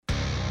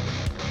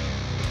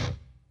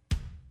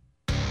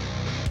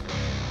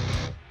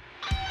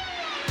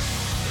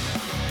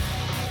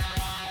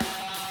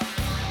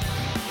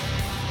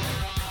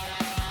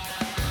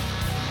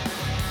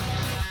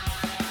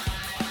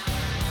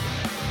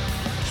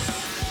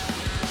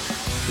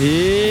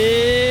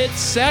It's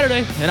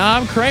Saturday, and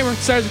I'm Kramer.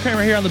 Saturday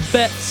Kramer here on the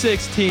Bet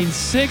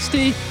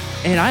 1660,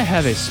 and I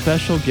have a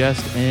special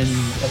guest, and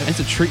it's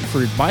a treat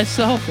for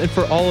myself and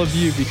for all of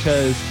you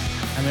because,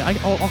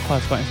 I'll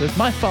classify it as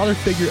my father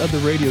figure of the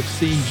radio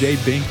scene, Jay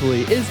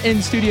Binkley, is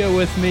in studio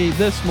with me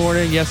this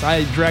morning. Yes,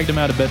 I dragged him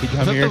out of bed to come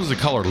here. I thought that was the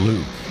caller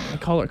Luke.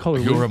 Caller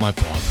Luke. You were my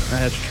father.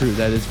 That's true.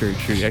 That is very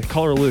true. Yeah,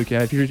 caller Luke.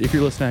 Yeah, if you're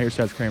listening out here,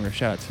 Saturday Kramer,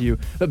 shout out to you.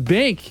 But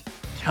Bink,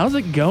 how's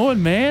it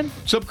going, man?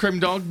 What's up, Kramer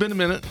dog? Been a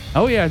minute.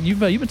 Oh yeah, you've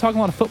been talking a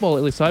lot of football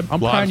lately, so I'm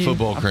prying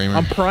football, Kramer.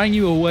 I'm prying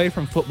you away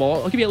from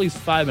football. I'll give you at least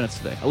 5 minutes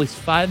today. At least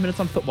 5 minutes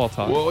on football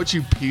talk. Well, why don't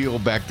you peel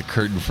back the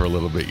curtain for a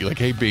little bit? You're like,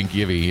 hey, Bink,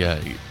 give me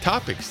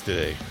topics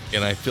today,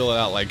 and I fill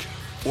out like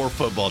 4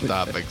 football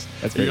topics.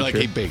 That's and you're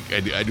very like, true. hey,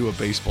 Bink, I do a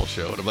baseball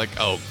show, and I'm like,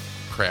 oh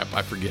crap,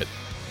 I forget.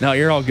 No,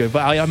 you're all good. But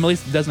I'm at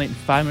least designating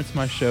 5 minutes of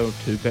my show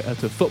to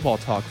football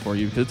talk for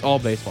you because it's all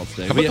baseball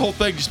today. How about the whole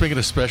thing? Just making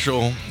a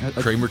special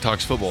Kramer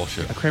Talks football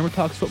show. A Kramer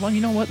Talks football.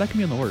 You know what? That can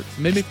be in the works.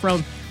 Maybe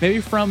from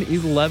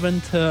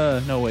 11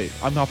 to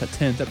I'm off at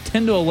 10.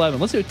 10 to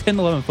 11. Let's do a 10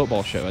 to 11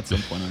 football show at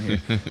some point on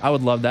here. I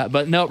would love that.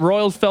 But no,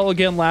 Royals fell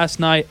again last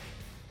night.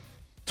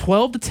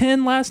 12 to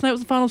 10 last night was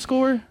the final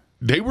score.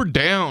 They were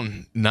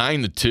down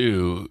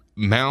 9-2,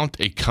 mount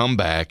a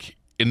comeback,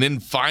 and then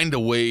find a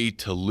way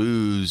to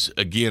lose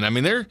again. I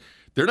mean, they're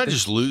not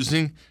just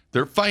losing;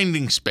 they're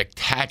finding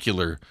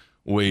spectacular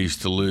ways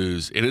to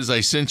lose. And as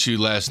I sent you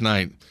last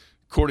night,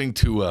 according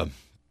to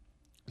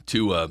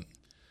the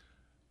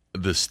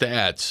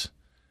stats,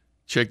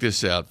 check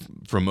this out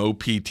from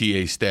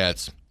OPTA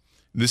stats.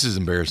 This is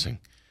embarrassing.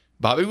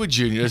 Bobby Wood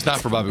Jr. It's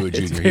not for Bobby Wood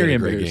Jr. It's He had very a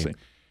great embarrassing.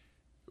 game.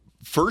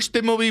 First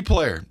MLB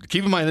player.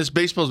 Keep in mind, this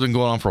baseball's been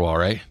going on for a while,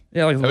 right?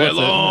 Yeah, like the mid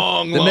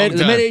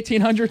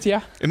 1800s.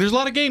 Yeah, and there's a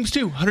lot of games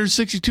too.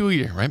 162 a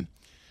year, right?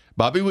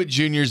 Bobby Witt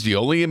Jr. is the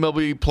only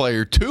MLB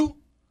player.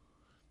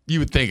 You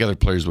would think other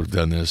players would have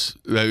done this.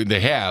 They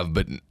have,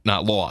 but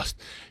not lost.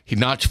 He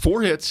notched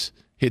 4 hits,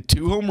 hit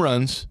 2 home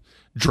runs,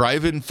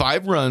 drive in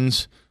 5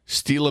 runs,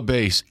 steal a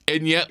base,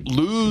 and yet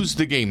lose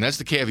the game. That's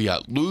the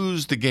caveat.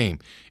 Lose the game.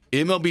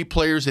 MLB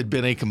players had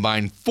been a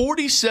combined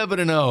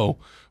 47-0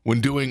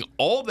 when doing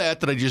all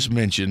that I just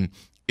mentioned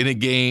in a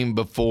game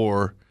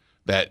before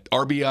that.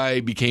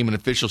 RBI became an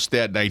official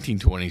stat in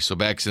 1920, so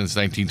back since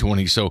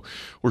 1920. So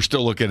we're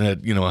still looking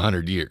at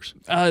 100 years.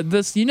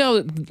 That's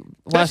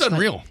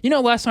unreal.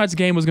 Last night's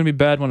game was going to be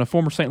bad when a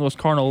former St. Louis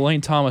Cardinal, Lane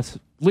Thomas,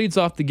 leads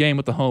off the game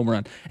with the home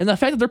run. And the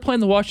fact that they're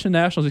playing the Washington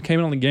Nationals, who came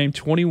in on the game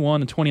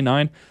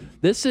 21-29,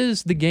 this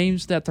is the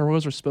games that the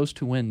Royals are supposed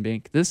to win,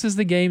 Bink. This is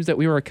the games that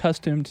we were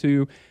accustomed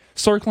to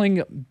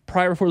circling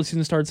prior before the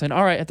season started, saying,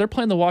 all right, if they're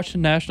playing the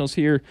Washington Nationals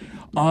here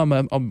on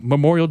a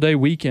Memorial Day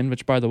weekend,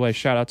 which, by the way,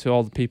 shout out to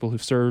all the people who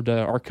served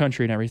our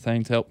country and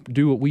everything to help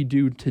do what we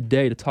do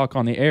today to talk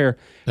on the air.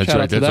 That's shout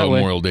right. That's that what way.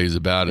 Memorial Day is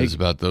about, is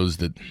about those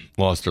that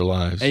lost their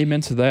lives.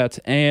 Amen to that.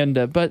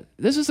 And but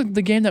this is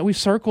the game that we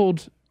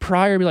circled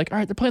prior, be like, all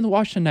right, they're playing the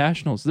Washington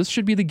Nationals. This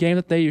should be the game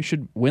that they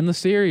should win the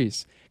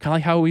series. Kind of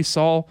like how we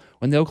saw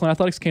when the Oakland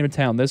Athletics came to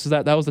town.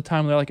 That was the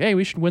time they're like, hey,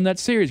 we should win that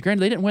series.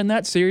 Granted, they didn't win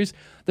that series.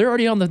 They're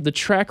already on the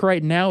track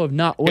right now of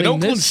not winning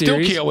this series. And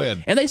Oakland still can't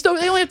win. And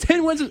they only have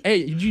 10 wins.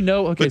 Hey, did you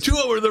know? Okay, but 2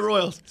 over the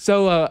Royals.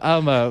 So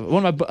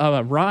one of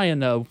my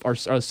Ryan, our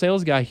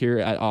sales guy here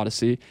at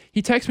Odyssey,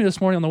 he texted me this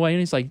morning on the way, and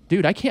he's like,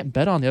 dude, I can't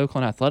bet on the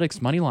Oakland Athletics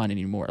money line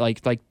anymore.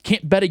 Like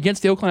can't bet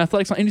against the Oakland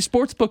Athletics on any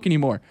sports book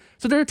anymore.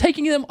 So they're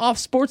taking them off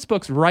sports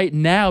books right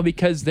now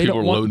because they People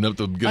don't are want loading up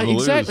to get them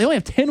exactly. lose. They only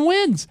have 10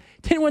 wins.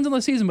 10 wins in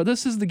the season, but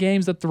this is the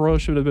games that the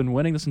Royals should have been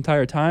winning this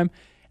entire time.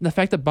 And the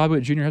fact that Bobby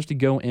Witt Jr. has to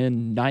go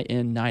in,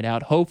 night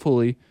out,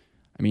 hopefully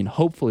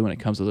when it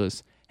comes to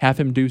this, have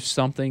him do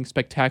something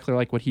spectacular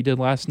like what he did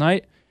last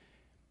night,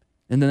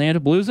 and then they end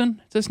up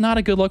losing, it's just not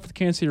a good look for the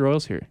Kansas City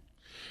Royals here.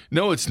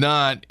 No, it's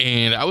not.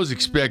 And I was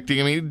expecting,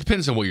 it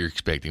depends on what you're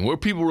expecting. Were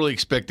people really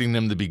expecting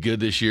them to be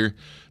good this year?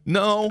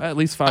 No. At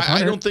least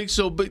 500. I don't think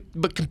so,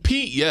 but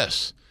compete,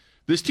 yes.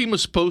 This team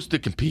was supposed to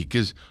compete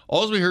because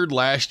all we heard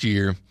last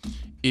year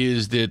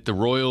is that the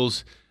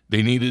Royals,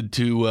 they needed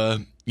to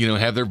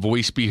have their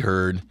voice be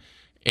heard,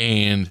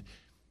 and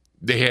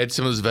they had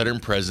some of those veteran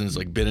presence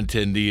like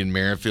Benintendi and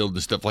Merrifield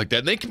and stuff like that.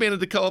 And they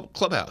commanded the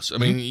clubhouse.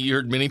 You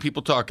heard many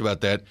people talk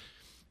about that.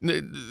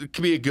 It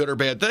could be a good or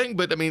bad thing,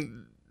 but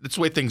that's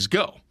the way things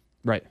go.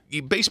 Right.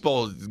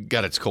 Baseball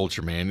got its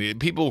culture, man.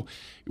 People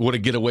want to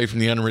get away from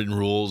the unwritten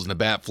rules and the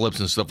bat flips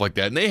and stuff like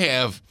that, and they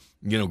have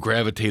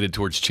gravitated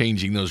towards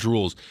changing those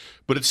rules.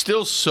 But it's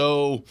still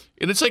so,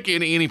 and it's like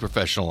any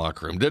professional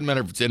locker room. Doesn't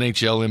matter if it's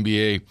NHL,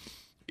 NBA,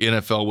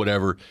 NFL,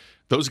 whatever.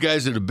 Those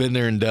guys that have been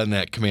there and done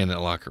that command that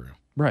locker room.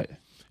 Right.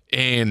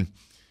 And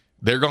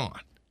they're gone.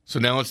 So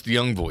now it's the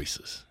young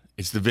voices.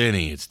 It's the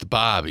Vinny. It's the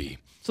Bobby.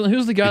 So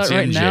who's the guy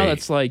right MJ. now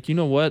that's like, you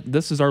know what?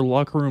 This is our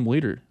locker room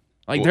leader.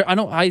 Like,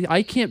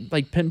 I can't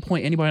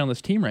pinpoint anybody on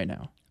this team right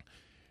now.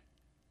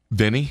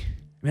 Vinny.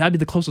 I'd be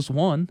the closest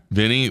one.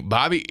 Vinny,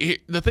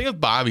 Bobby. The thing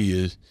with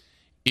Bobby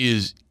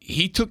is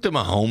he took the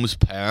Mahomes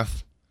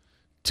path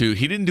to.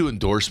 He didn't do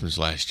endorsements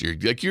last year.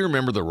 Like, you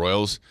remember the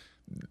Royals?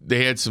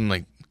 They had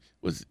some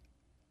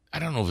I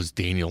don't know if it's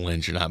Daniel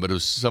Lynch or not, but it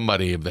was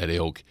somebody of that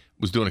ilk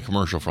was doing a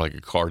commercial for like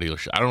a car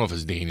dealership. I don't know if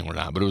it's Daniel or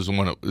not, but it was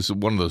one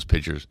of those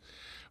pitchers,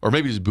 or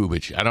maybe it's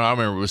Bubich. I don't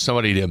remember. It was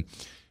somebody to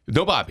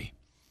no Bobby.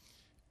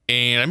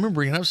 And I remember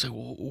bringing it up, I was like,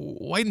 well,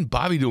 why isn't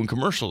Bobby doing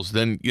commercials?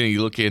 Then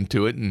you look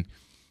into it, and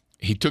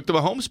he took the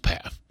Mahomes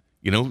path.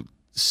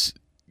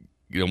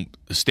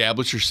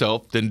 Establish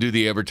yourself, then do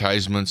the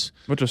advertisements,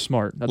 which is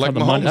smart. That's,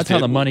 like how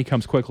the money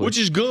comes quickly, which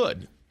is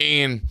good.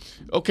 And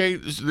okay,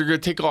 they're going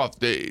to take off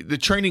the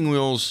training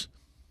wheels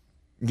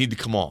need to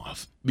come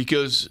off,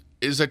 because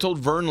as I told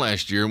Vern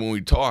last year when we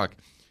talked,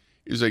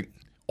 it was like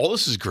all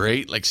this is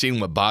great, like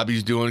seeing what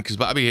Bobby's doing, because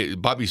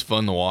Bobby's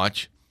fun to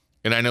watch.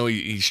 And I know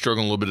he's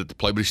struggling a little bit at the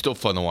play, but he's still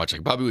fun to watch.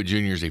 Like Bobby Witt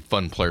Jr. is a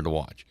fun player to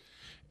watch.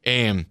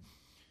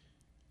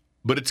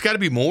 But it's got to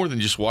be more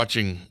than just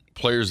watching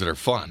players that are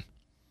fun.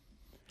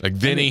 Like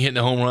Vinny hitting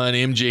the home run,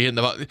 MJ hitting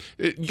the –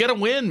 you got to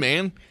win,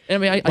 man. I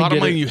mean, bottom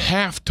line, you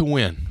have to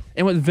win.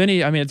 And with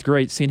Vinny, I mean, it's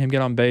great seeing him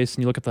get on base,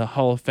 and you look at the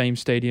Hall of Fame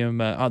stadium,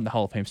 the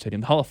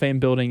Hall of Fame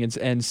building,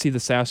 and see the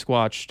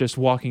Sasquatch just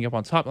walking up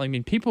on top. I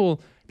mean, people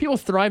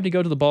thrive to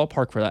go to the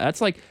ballpark for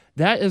that.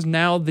 That is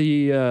now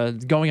the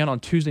going out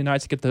on Tuesday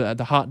nights to get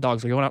the hot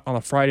dogs, or going out on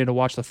a Friday to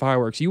watch the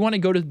fireworks. You want to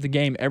go to the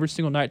game every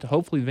single night to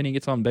hopefully Vinny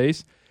gets on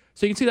base,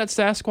 so you can see that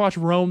Sasquatch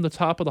roam the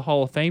top of the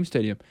Hall of Fame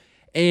stadium.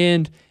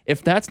 And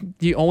if that's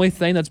the only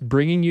thing that's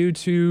bringing you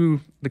to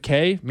the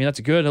K, I mean, that's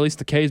good. At least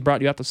the K's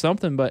brought you out to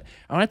something. But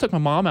when I took my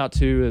mom out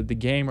to the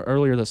game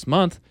earlier this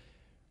month,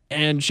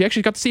 and she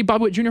actually got to see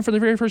Bobby Witt Jr. for the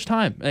very first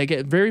time.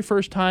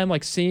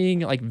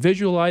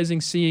 Visualizing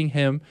seeing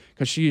him,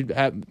 because she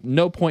at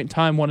no point in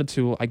time wanted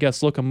to, I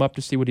guess, look him up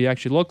to see what he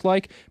actually looked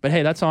like. But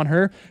hey, that's on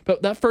her.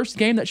 But that first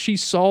game that she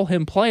saw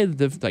him play,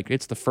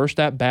 it's the first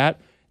at bat.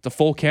 The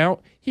full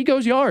count, he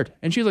goes yard,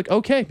 and she's like,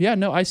 "Okay, yeah,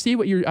 no, I see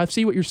what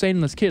you're saying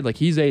in this kid. Like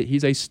he's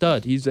a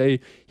stud. He's a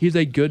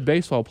good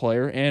baseball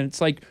player." And it's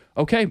like,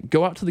 okay,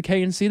 go out to the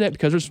K and see that,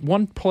 because there's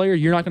one player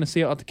you're not going to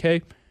see out at the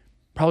K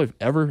probably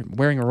ever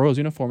wearing a Royals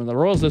uniform. And the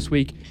Royals this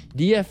week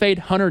DFA'd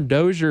Hunter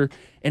Dozier,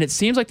 and it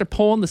seems like they're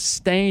pulling the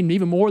stain,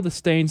 even more of the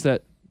stains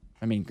that,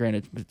 I mean,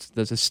 granted,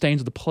 there's the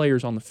stains of the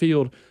players on the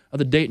field of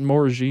the Dayton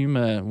Moore regime.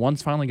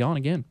 One's finally gone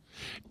again.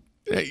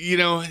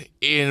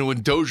 And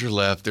when Dozier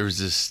left, there was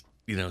this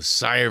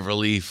sigh of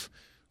relief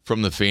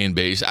from the fan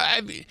base.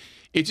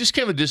 It's just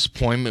kind of a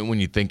disappointment when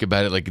you think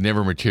about it, like it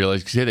never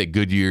materialized, because he had that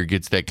good year,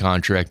 gets that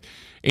contract,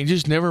 and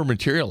just never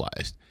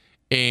materialized.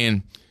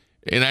 And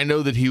I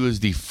know that he was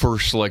the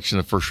first selection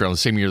of the first round, the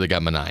same year they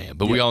got Minaya.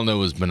 But we all know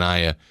it was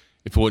Minaya.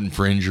 If it wasn't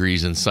for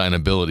injuries and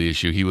signability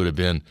issue, he would have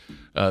been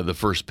the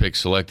first pick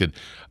selected.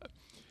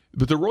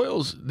 But the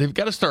Royals, they've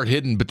got to start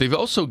hitting, but they've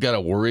also got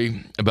to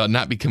worry about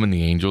not becoming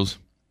the Angels.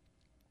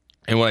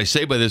 And what I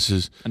say by this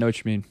is, I know what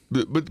you mean,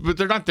 but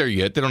they're not there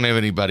yet. They don't have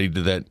anybody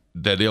to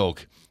that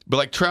ilk. But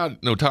like Trout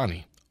and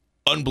Ohtani,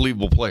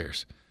 unbelievable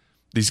players.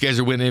 These guys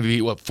are winning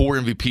MVP, 4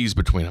 MVPs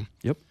between them.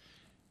 Yep.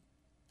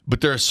 But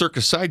they're a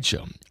circus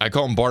sideshow. I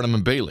call them Barnum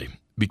and Bailey,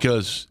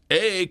 because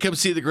hey, come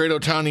see the great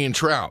Ohtani and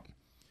Trout,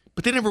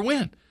 but they never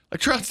win.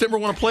 Like Trout's never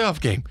won a playoff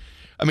game.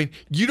 I mean,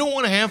 you don't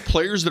want to have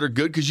players that are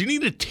good, because you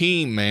need a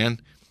team, man.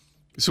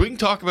 So we can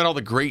talk about all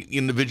the great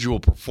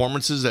individual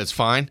performances, that's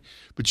fine.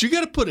 But you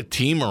got to put a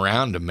team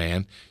around them,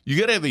 man. You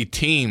got to have a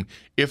team.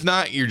 If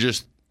not, you're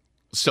just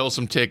sell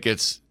some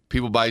tickets,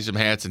 people buy some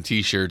hats and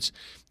T-shirts,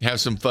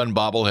 have some fun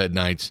bobblehead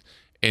nights,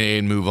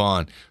 and move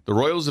on. The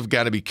Royals have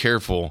got to be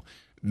careful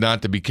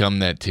not to become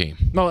that team.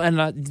 No,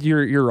 and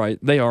you're right.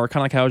 They are,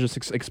 kind of like how I was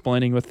just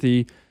explaining with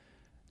the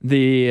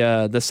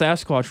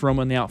Sasquatch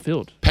roaming in the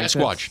outfield.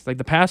 Pasquatch. Like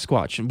the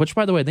Pasquatch. Which,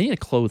 by the way, they need to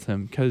clothe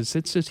him, because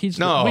it's just he's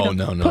no.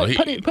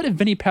 Put a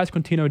Vinny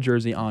Pasquantino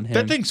jersey on him.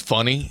 That thing's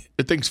funny.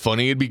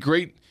 It'd be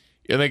great.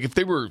 Like if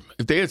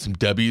they had some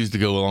W's to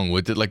go along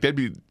with it, like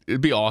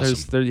it'd be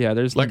awesome.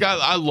 There's like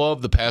I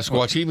love the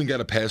Pasquatch. He even got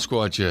a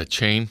Pasquatch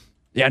chain.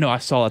 Yeah, no, I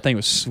saw that thing. It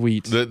was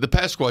sweet. The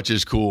Pasquatch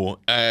is cool.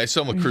 I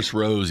saw him with Chris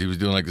Rose. He was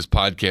doing like this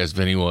podcast.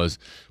 Vinny was,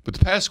 but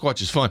the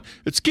Pasquatch is fun.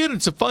 It's good.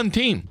 It's a fun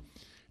team.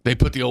 They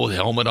put the old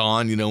helmet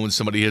on, when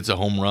somebody hits a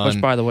home run.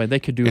 Which, by the way, they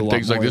could do a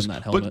lot more than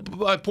that helmet. But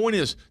my point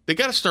is, they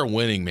got to start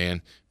winning,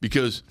 man.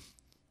 Because,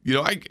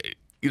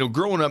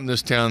 growing up in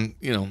this town,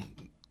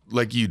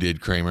 like you did,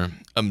 Kramer.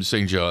 I'm just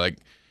saying, Joe. Like,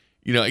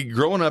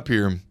 growing up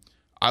here,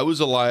 I was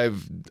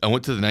alive. I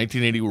went to the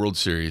 1980 World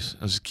Series.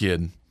 I was a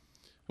kid.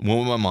 I went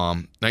with my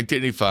mom.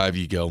 1985,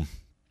 you go.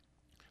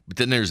 But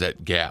then there's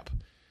that gap.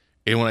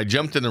 And when I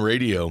jumped in the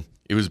radio,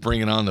 it was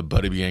bringing on the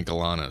Buddy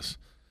Biancalanas.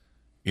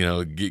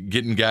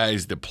 Getting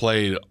guys that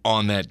played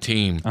on that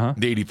team,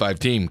 the 85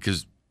 team,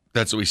 because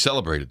that's what we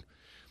celebrated.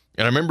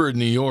 And I remember in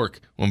New York,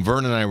 when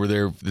Vern and I were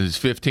there, it was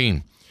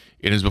 15,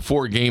 it was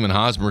before a game, and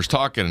Hosmer's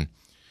talking,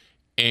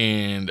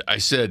 and I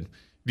said,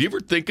 do you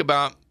ever think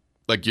about,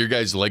 like, your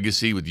guys'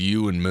 legacy with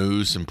you and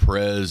Moose and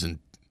Prez and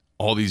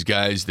all these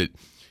guys, that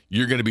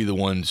you're going to be the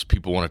ones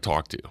people want to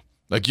talk to?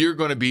 Like, you're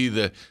going to be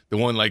the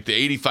one, like the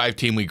 85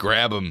 team, we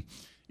grab them,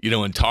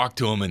 and talk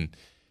to them, and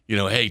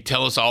hey,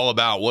 tell us all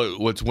about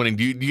what's winning.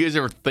 Do you guys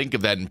ever think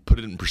of that and put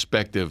it in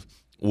perspective,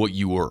 what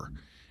you were?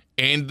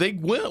 And they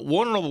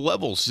won on all the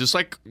levels, just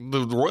like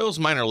the Royals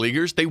minor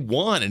leaguers. They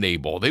won in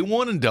A-ball. They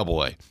won in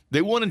AA.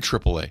 They won in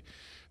AAA.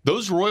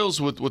 Those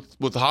Royals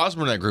with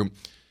Hosmer in that group,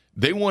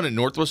 they won in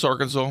Northwest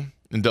Arkansas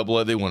in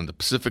AA. They won in the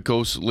Pacific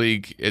Coast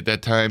League at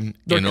that time.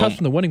 They're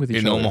accustomed to winning with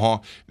each other. In Omaha.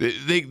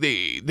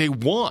 They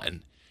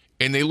won,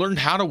 and they learned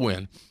how to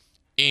win.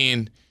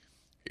 And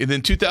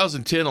then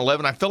 2010,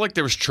 11, I felt like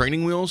there was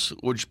training wheels,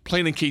 which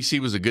playing in KC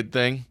was a good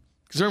thing.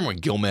 Because remember when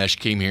Gilmash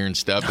came here and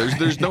stuff?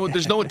 There's no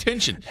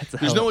attention.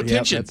 There's no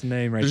attention. That's a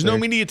name right There's there. no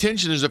media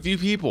attention. There's a few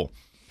people.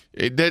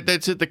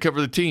 That's it that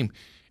cover the team.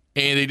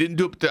 And they didn't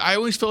do it. I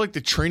always felt like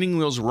the training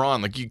wheels were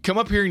on. Like you come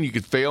up here and you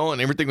could fail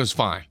and everything was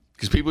fine.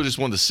 Because people just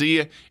wanted to see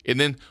you. And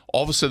then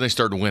all of a sudden they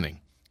started winning.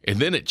 And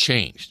then it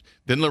changed.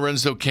 Then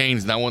Lorenzo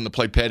Cain's now wanting to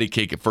play patty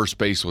cake at first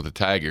base with the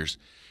Tigers.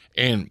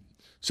 And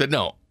said,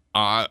 no,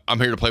 I'm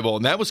here to play ball.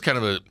 And that was kind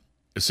of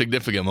a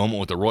significant moment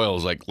with the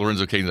Royals. Like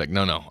Lorenzo Cain's like,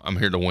 no, I'm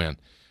here to win.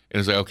 And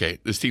it's like, okay,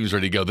 this team's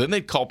ready to go. Then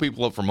they'd call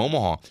people up from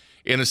Omaha.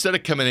 And instead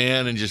of coming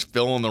in and just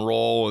filling the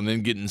role and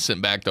then getting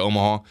sent back to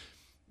Omaha,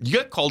 you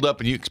got called up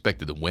and you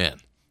expected to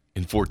win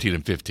in 14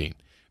 and 15.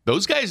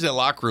 Those guys in the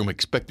locker room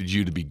expected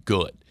you to be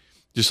good.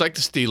 Just like the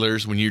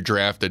Steelers, when you're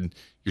drafted,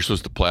 you're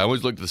supposed to play. I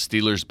always look at the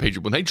Steelers,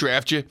 Patriots. When they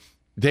draft you,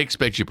 they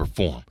expect you to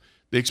perform.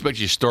 They expect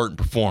you to start and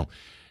perform.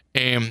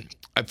 And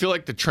I feel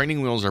like the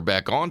training wheels are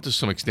back on to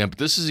some extent, but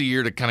this is a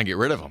year to kind of get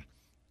rid of them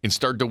and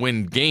start to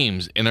win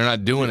games, and they're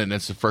not doing it, and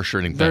that's the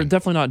frustrating thing. They're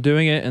definitely not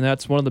doing it, and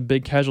that's one of the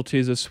big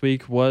casualties this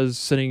week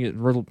was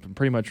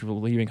pretty much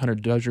relieving Hunter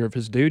Dozier of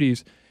his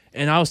duties.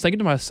 And I was thinking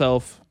to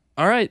myself,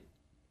 all right,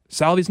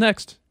 Salvi's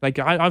next. Like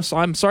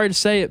I'm sorry to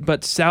say it,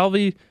 but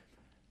Salvi,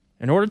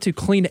 in order to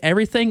clean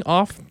everything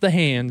off the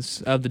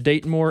hands of the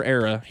Dayton Moore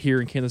era here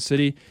in Kansas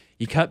City,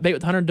 you cut bait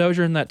with Hunter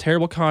Dozier in that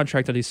terrible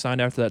contract that he signed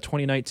after that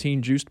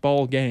 2019 juiced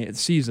ball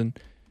season.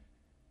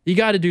 You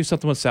got to do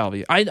something with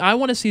Salvi. I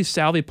want to see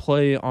Salvi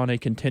play on a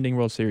contending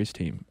World Series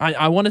team.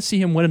 I want to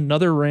see him win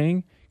another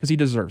ring because he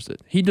deserves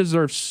it. He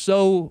deserves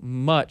so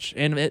much.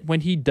 And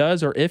when he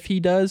does, or if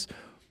he does,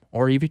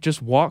 or if he just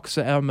walks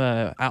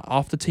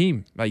off the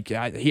team,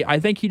 I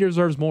think he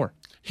deserves more.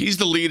 He's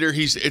the leader.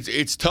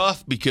 It's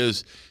tough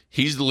because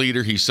he's the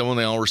leader. He's someone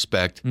they all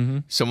respect,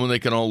 someone they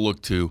can all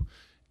look to.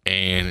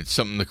 And it's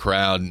something the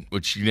crowd,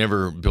 which you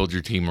never build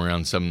your team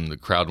around something the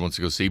crowd wants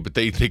to go see, but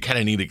they kind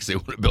of need it because they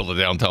want to build a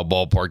downtown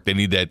ballpark. They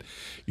need that,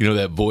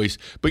 that voice.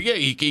 But yeah,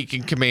 he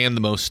can command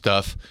the most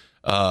stuff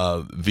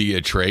via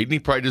trade, and he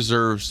probably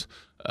deserves,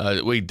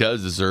 he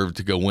does deserve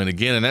to go win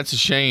again. And that's a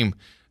shame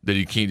that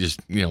he can't just,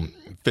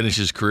 finish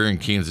his career in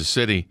Kansas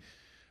City.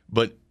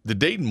 But the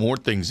Dayton Moore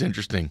thing's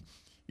interesting.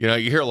 You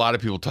hear a lot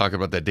of people talk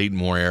about that Dayton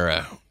Moore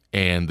era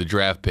and the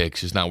draft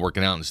picks just not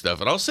working out and stuff.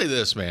 And I'll say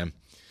this, man.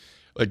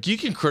 Like, you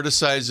can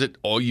criticize it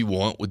all you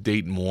want with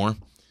Dayton Moore,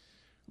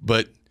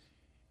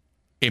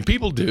 and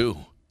people do.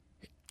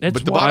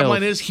 But the bottom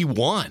line is he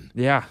won.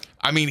 Yeah.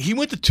 I mean, he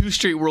went to 2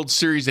 straight World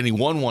Series and he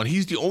won one.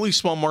 He's the only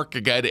small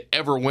market guy to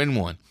ever win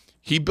one.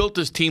 He built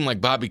his team like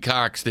Bobby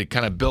Cox. They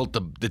kind of built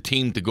the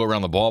team to go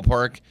around the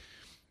ballpark.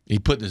 He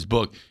put in his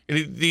book. And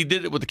he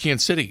did it with the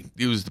Kansas City.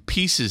 It was the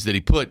pieces that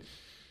he put.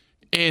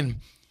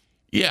 And,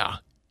 yeah,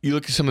 you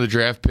look at some of the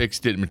draft picks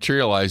didn't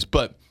materialize,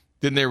 but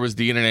then there was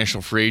the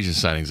international free agent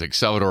signings like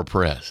Salvador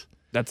Perez.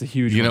 That's a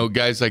huge one.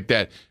 Guys like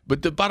that.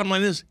 But the bottom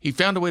line is he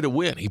found a way to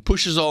win. He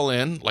pushes all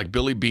in like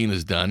Billy Beane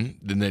has done.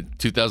 Then in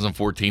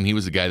 2014, he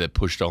was the guy that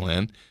pushed all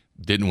in.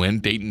 Didn't win.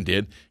 Dayton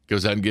did.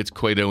 Goes out and gets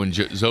Cueto and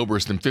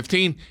Zobrist in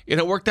 15, and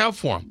it worked out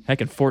for him.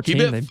 Heck, in 14,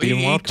 they beat him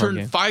He turned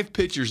game. 5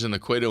 pitchers into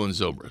Cueto and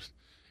Zobrist.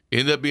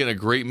 Ended up being a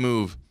great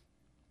move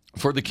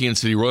for the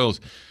Kansas City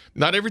Royals.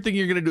 Not everything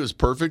you're going to do is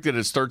perfect, and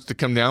it starts to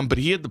come down, but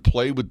he had to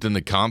play within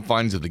the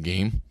confines of the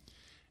game.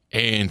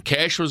 And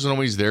cash wasn't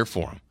always there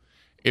for him.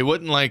 It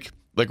wasn't like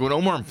when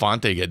Omar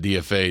Infante got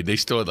DFA, they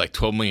still had like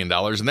 $12 million,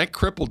 and that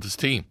crippled his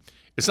team.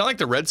 It's not like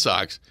the Red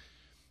Sox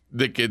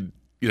that could,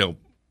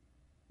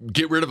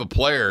 get rid of a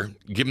player,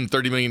 give him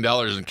 $30 million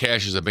in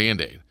cash as a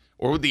Band-Aid.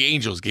 Or what the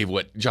Angels gave,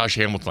 Josh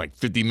Hamilton, like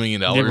 $50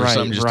 million or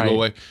something just to go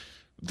away.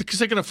 Because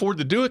they can afford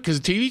to do it because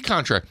of the TV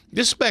contract.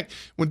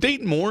 When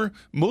Dayton Moore,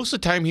 most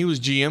of the time he was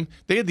GM,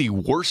 they had the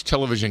worst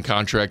television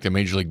contract in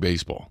Major League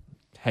Baseball.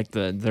 Heck,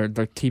 their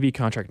TV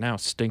contract now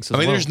stinks as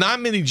well. There's not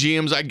many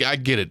GMs. I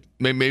get it.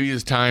 Maybe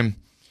his time,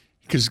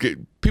 because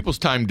people's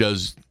time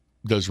does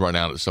run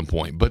out at some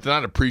point, but to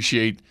not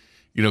appreciate,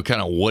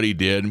 kind of what he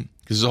did,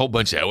 because there's a whole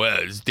bunch of,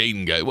 it's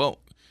Dayton guy. Well,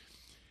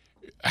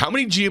 how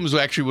many GMs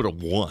actually would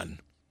have won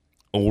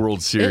a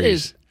World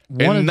Series?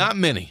 Not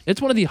many.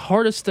 It's one of the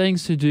hardest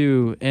things to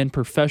do in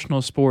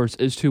professional sports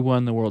is to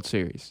win the World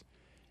Series.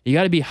 You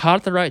got to be hot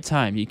at the right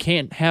time. You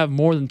can't have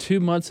more than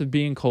 2 months of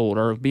being cold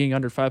or being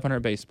under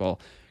 500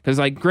 baseball. Because,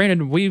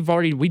 granted,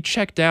 we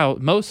checked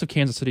out, most of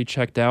Kansas City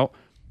checked out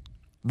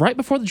right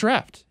before the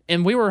draft.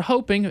 And we were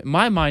hoping,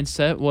 my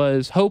mindset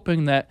was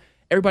hoping that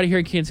everybody here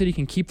in Kansas City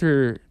can keep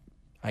their,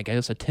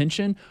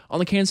 attention on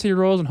the Kansas City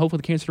Royals, and hopefully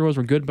the Kansas City Royals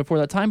were good before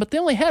that time. But they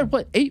only had,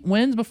 8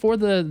 wins before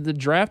the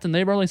draft, and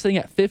they were only sitting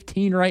at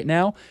 15 right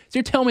now. So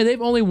you're telling me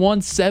they've only won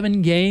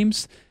 7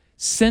 games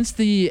since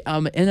the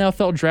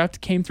NFL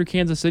draft came through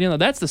Kansas City. Now,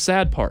 that's the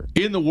sad part.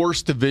 In the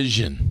worst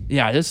division.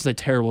 Yeah, this is a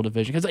terrible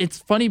division. Because it's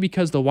funny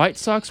because the White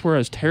Sox were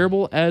as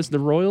terrible as the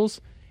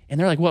Royals, and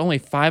they're like, what, only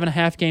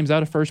 5.5 games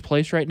out of first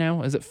place right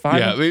now? Is it 5?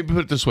 Yeah, let me put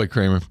it this way,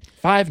 Kramer.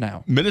 5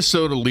 now.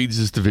 Minnesota leads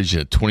this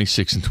division at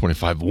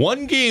 26-25.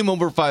 One game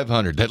over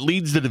 500. That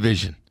leads the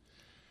division.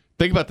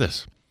 Think about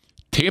this.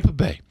 Tampa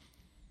Bay,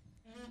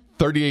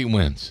 38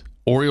 wins.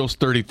 Orioles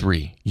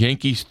 33,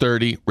 Yankees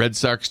 30, Red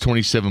Sox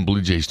 27,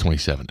 Blue Jays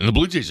 27. And the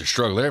Blue Jays are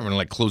struggling. They're having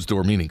like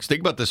closed-door meetings. Think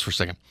about this for a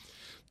second.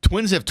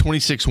 Twins have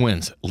 26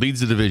 wins,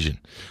 leads the division.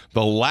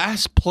 The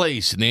last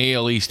place in the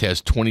AL East has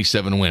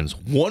 27 wins.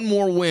 One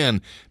more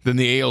win than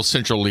the AL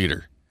Central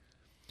leader.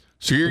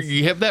 So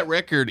you have that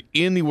record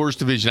in the worst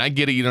division. I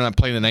get it. You're not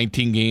playing the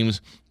 19 games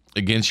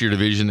against your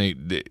division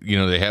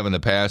they have in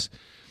the past.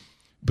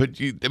 But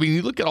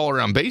you look at all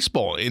around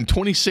baseball. In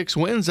 26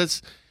 wins,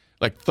 that's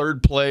like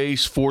third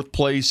place, fourth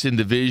place in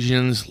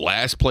divisions,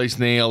 last place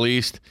in the AL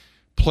East,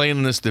 playing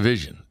in this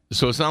division.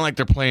 So it's not like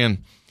they're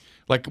playing.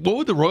 Like, what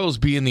would the Royals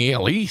be in the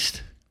AL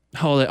East?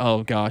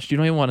 Oh gosh, you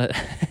don't even want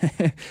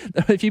to.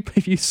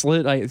 if you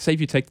slid, like, say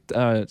you take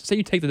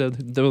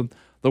the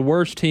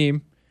worst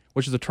team,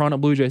 which is the Toronto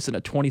Blue Jays, sitting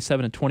at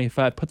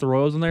 27-25, put the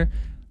Royals in there.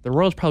 The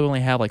Royals probably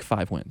only have like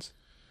 5 wins.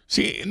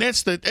 See, and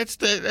that's the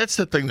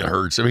thing that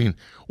hurts. I mean,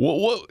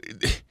 what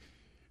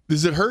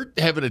does it hurt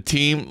having a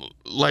team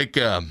like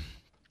the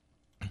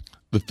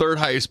third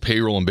highest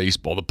payroll in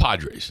baseball, the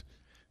Padres,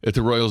 that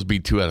the Royals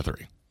beat 2 out of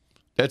 3?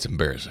 That's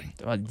embarrassing.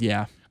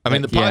 Yeah. I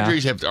mean, the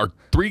Padres are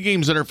 3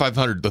 games under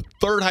 500, the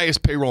third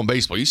highest payroll in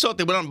baseball. You saw it,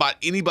 they went out and bought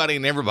anybody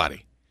and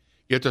everybody.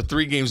 You have to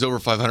 3 games over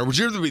 500. Would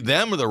you rather be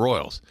them or the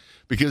Royals?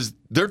 Because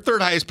they're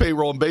third highest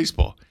payroll in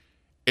baseball,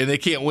 and they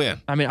can't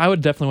win. I mean, I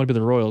would definitely want to be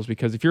the Royals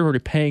because if you're already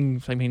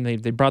paying, I mean,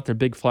 they brought their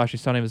big flashy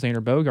signing of Xander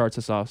Bogaerts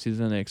this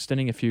offseason and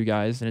extending a few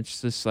guys, and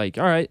it's just like,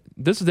 all right,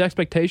 this is the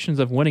expectations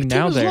of winning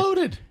now. The team is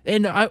loaded.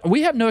 And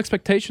we have no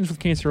expectations with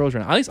Kansas City Royals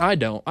right now. At least I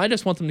don't. I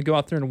just want them to go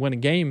out there and win a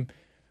game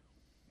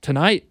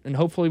tonight and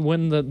hopefully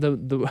win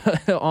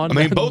the on. I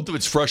mean, both of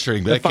it's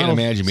frustrating, but I can't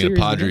imagine being a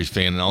Padres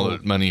fan and all the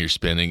money you're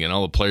spending and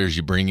all the players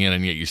you bring in,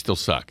 and yet you still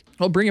suck.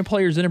 Well, bringing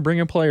players in and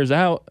bringing players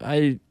out,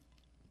 the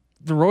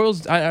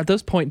Royals at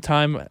this point in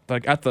time,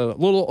 like at the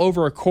little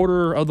over a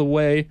quarter of the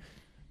way,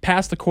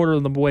 past the quarter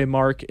of the way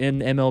mark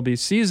in MLB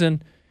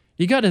season,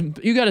 you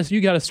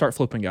gotta start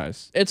flipping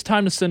guys. It's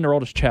time to send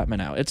Aroldis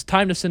Chapman out. It's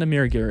time to send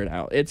Amir Garrett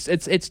out.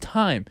 It's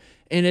time,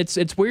 and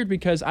it's weird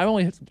because I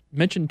only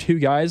mentioned 2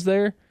 guys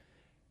there.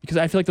 Because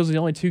I feel like those are the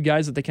only 2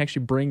 guys that they can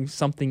actually bring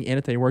something in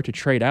if they were to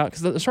trade out.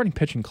 Because the starting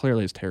pitching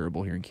clearly is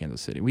terrible here in Kansas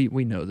City.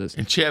 We know this.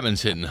 And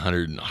Chapman's hitting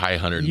high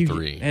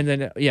 103. And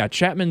then,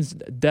 Chapman's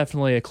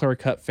definitely a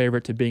clear-cut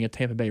favorite to being a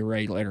Tampa Bay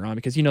Ray later on.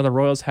 Because, the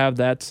Royals have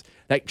that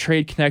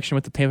trade connection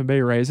with the Tampa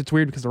Bay Rays. It's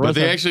weird because the Royals.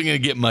 But they're actually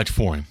going to get much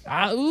for him.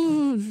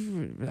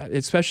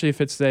 Especially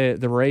if it's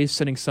the Rays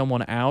sending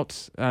someone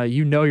out.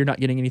 You're not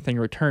getting anything in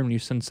return when you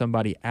send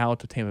somebody out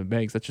to Tampa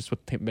Bay. Because that's just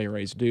what the Tampa Bay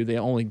Rays do. They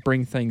only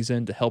bring things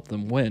in to help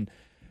them win.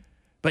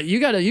 But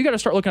you gotta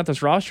start looking at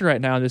this roster right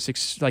now and just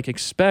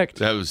expect.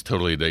 That was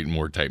totally a Dayton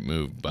Moore type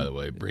move, by the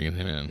way, bringing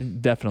him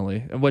in. Definitely,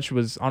 which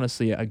was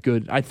honestly a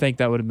good. I think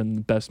that would have been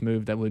the best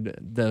move that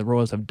the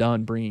Royals have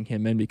done, bringing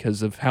him in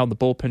because of how the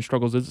bullpen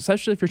struggles is,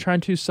 especially if you're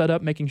trying to set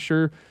up, making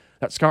sure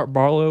that Scott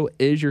Barlow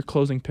is your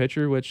closing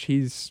pitcher, which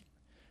we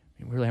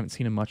really haven't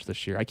seen him much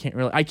this year. I can't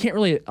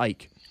really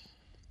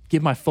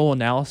give my full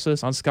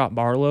analysis on Scott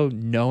Barlow,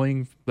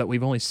 knowing that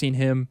we've only seen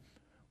him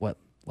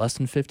less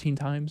than 15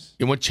 times.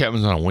 And what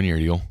Chapman's on a 1-year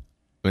deal?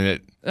 I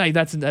mean,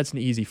 that's an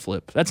easy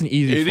flip. That's an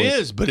easy flip. It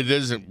is, but it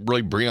doesn't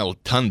really bring a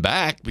ton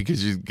back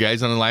because you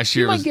guys on the last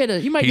year.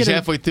 He's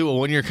halfway through a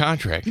 1-year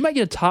contract. You might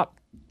get a top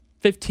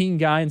 15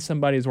 guy in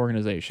somebody's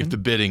organization. If the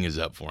bidding is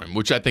up for him,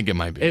 which I think it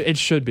might be. It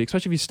should be,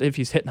 especially if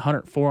he's hitting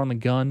 104 on the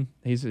gun.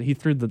 He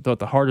threw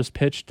the hardest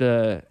pitch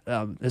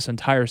this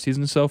entire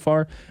season so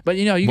far. But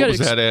you got. What was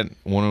that at?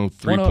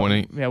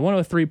 103.8. Yeah,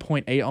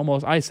 103.8.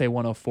 Almost. I say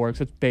 104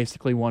 because it's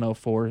basically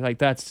 104. Like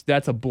that's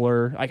a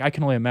blur. Like I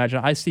can only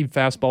imagine. I see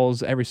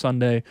fastballs every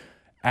Sunday,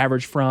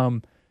 average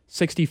from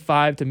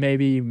 65 to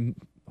maybe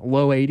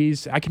low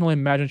 80s. I can only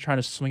imagine trying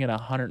to swing at a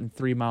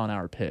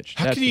 103-mile-an-hour pitch.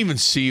 How can you even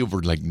see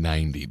over like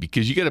 90?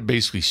 Because you got to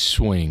basically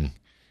swing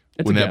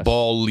when that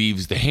ball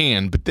leaves the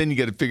hand, but then you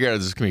got to figure out,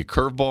 is this going to be a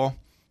curveball?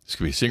 Is this going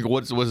to be a single?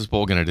 What's this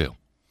ball going to do?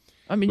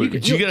 I mean,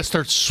 you got to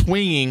start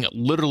swinging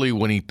literally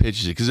when he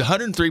pitches it because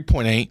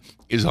 103.8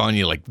 is on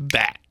you like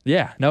that.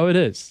 Yeah, no, it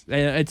is.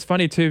 And it's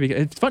funny, too.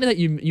 Because it's funny that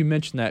you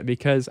mentioned that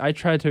because I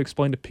tried to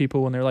explain to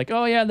people when they're like,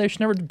 oh, yeah, they should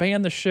never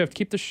ban the shift.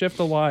 Keep the shift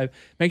alive.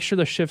 Make sure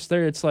the shift's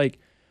there. It's like,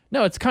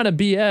 no, it's kind of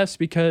BS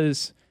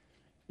because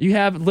you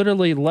have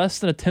literally less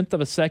than a tenth of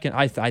a second,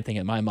 I think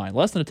in my mind,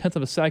 less than a tenth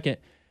of a second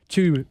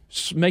to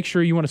make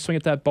sure you want to swing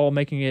at that ball,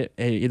 making it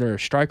either a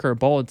strike or a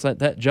ball. It's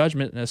that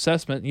judgment and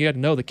assessment. You got to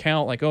know the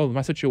count, like, oh,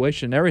 my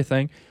situation and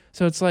everything.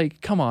 So it's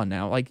like, come on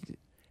now. Like,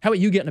 how about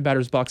you get in a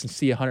batter's box and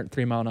see a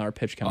 103-mile-an-hour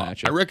pitch come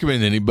at you? I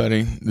recommend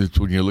anybody that's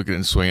when you're looking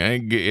at swing,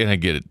 and I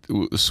get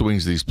it,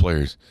 swings these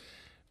players.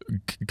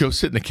 Go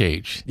sit in the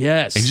cage.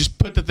 Yes. And just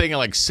put the thing at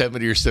like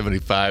 70 or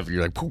 75.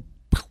 You're like, poof,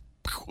 poof,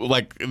 poof.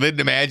 Like, then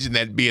imagine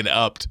that being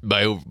upped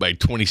by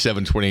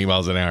 27, 28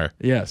 miles an hour.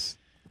 Yes.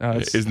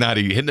 It's not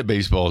easy. Hitting the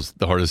baseball is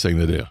the hardest thing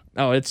to do.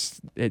 Oh,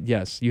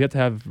 yes. You have to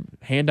have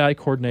hand-eye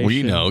coordination. Well,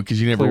 you know, because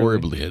you never were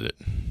able to hit it.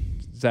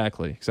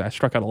 Exactly. Because I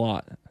struck out a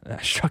lot. I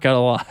haven't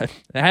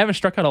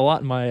struck out a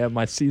lot in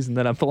my season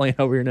that I'm playing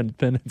over here in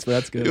Independence, but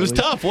that's good. It was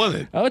tough,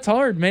 wasn't it? Oh, it's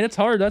hard, man. It's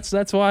hard. That's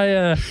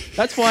why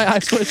I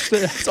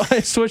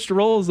switched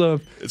roles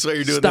of. That's why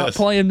you're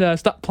doing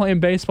stop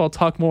playing baseball.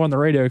 Talk more on the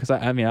radio because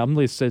I'm at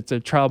least it's a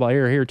trial by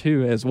ear here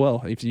too as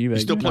well. If you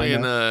still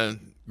playing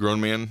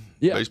grown man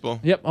baseball.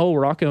 Yep. Oh,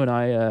 Rocco and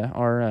I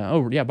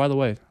are. By the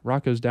way,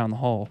 Rocco's down the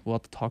hall. We'll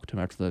have to talk to him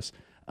after this.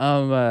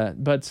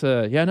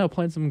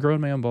 Playing some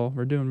grown man ball.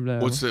 We're doing.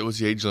 What's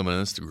the age limit in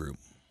this group?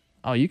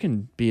 Oh, you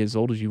can be as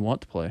old as you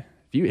want to play.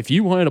 If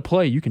you wanted to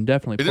play, you can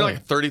definitely play. Is it like a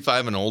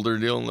 35 and older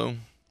deal, though?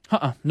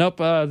 Nope.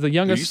 The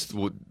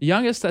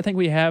youngest I think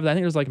we have, I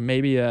think there's like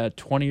maybe a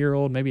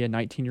 20-year-old, maybe a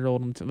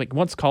 19-year-old. Like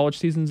once college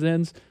season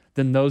ends,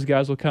 then those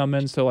guys will come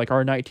in. So like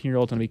our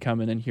 19-year-old's going to be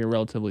coming in here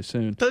relatively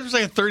soon. That was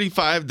like a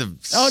 35 to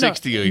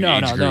 60 age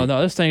group.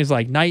 No. This thing is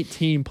like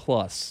 19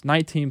 plus.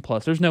 19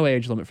 plus. There's no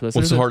age limit for this.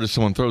 What's the hardest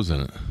someone throws in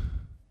it?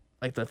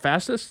 Like the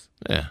fastest?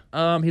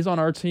 Yeah. He's on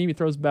our team. He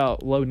throws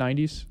about low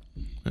 90s.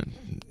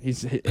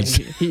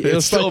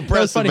 It's still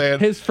impressive, man.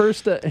 His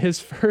first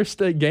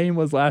game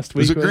was last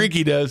week. There's a Greek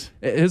he does.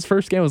 His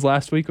first game was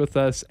last week with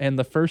us, and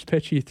the first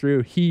pitch he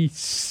threw, he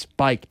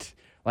spiked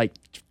like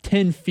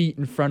 10 feet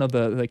in front of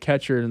the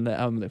catcher,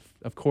 and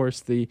of course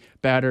the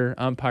batter,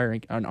 umpire,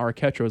 and our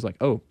catcher was like,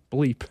 "Oh,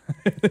 bleep,"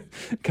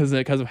 because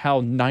of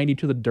how 90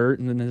 to the dirt,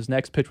 and then his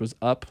next pitch was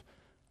up,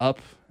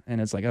 and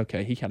it's like,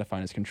 okay, he kind of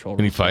find his control.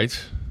 Any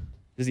fights?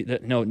 Does he?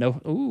 No.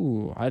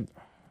 Ooh,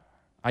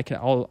 I can.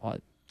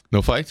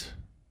 No fights?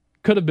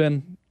 Could have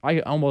been.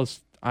 I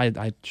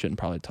shouldn't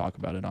probably talk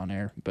about it on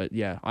air, but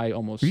yeah, I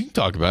almost. You can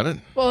talk about it.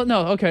 Well,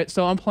 no, okay.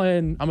 So I'm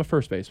a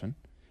first baseman.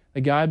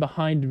 The guy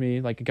behind me,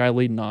 like a guy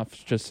leading off, is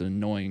just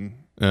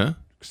annoying. Yeah.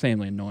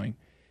 Extremely annoying.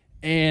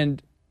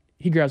 And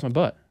he grabs my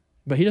butt.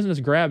 But he doesn't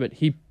just grab it,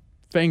 he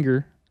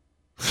finger.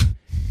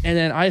 And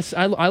then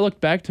I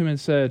looked back to him and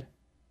said,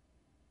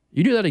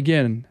 "You do that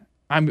again,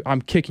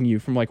 I'm kicking you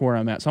from like where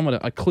I'm at." So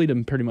I cleat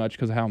him pretty much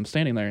because of how I'm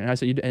standing there. And I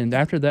said, and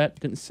after that,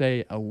 didn't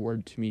say a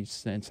word to me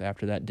since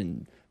after that.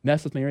 Didn't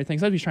mess with me or anything.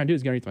 So what he's trying to do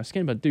is get underneath my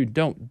skin. But dude,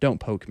 don't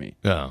poke me.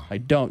 No.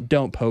 Like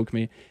don't poke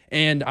me.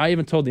 And I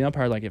even told the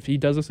umpire, like, if he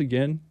does this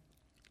again,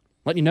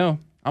 let you know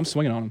I'm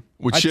swinging on him.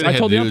 What should have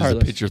had to do is the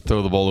pitcher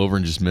throw the ball over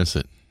and just miss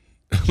it.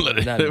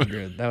 That'd been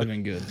good. That would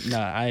have been good.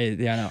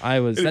 I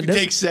was.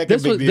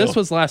 This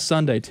was last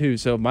Sunday too,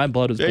 so my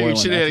blood was boiling. You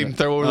should have even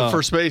throw over the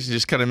first base and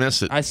just kind of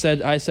miss it. I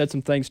said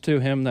some things to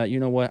him that, you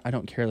know what, I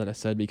don't care that I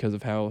said because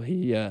of how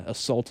he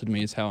assaulted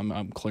me. Is how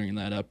I'm clearing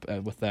that up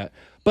with that.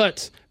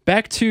 But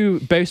back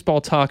to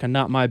baseball talk and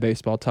not my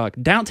baseball talk.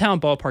 Downtown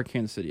ballpark,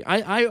 Kansas City.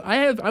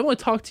 I want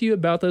to talk to you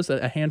about this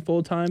a handful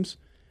of times.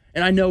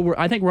 And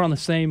I think we're on the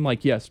same,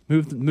 like, yes,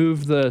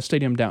 move the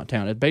stadium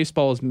downtown. If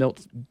baseball is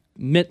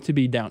meant to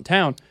be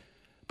downtown,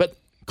 but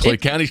Clay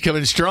County's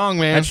coming strong,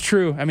 man. That's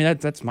true. I mean,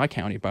 that's my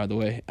county, by the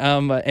way.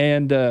 I'm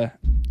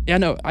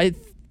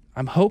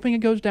hoping it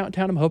goes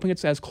downtown. I'm hoping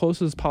it's as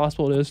close as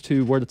possible it is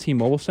to where the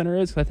T-Mobile Center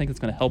is, because I think it's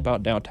going to help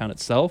out downtown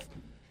itself.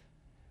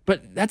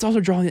 But that's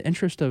also drawing the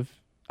interest of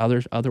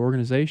other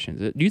organizations.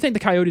 Do you think the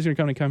Coyotes are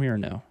going to come here or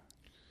no?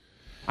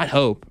 I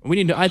hope.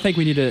 I think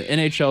we need an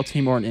NHL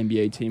team or an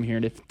NBA team here.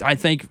 And I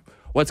think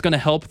what's going to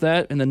help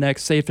that in the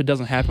next, say if it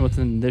doesn't happen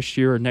within this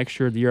year or next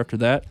year or the year after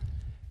that,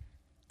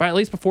 by at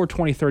least before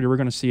 2030, we're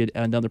going to see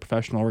another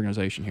professional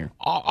organization here.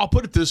 I'll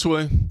put it this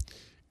way.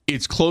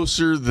 It's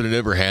closer than it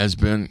ever has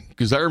been,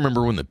 because I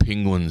remember when the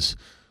Penguins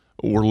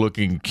were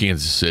looking at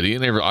Kansas City,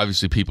 and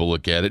obviously people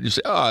look at it and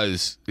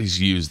say,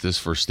 he's used this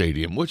for a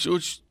stadium, which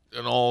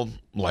in all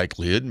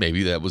likelihood,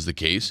 maybe that was the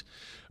case.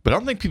 But I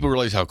don't think people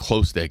realize how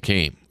close that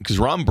came, because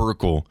Ron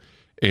Burkle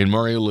and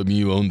Mario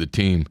Lemieux owned the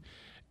team,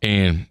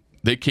 and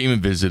they came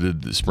and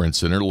visited the Sprint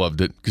Center, loved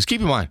it. Because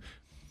keep in mind,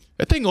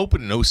 that thing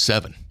opened in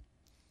 2007.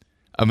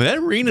 I mean, that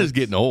arena is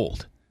getting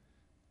old.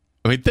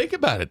 I mean, think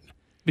about it.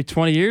 Be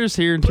 20 years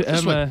here.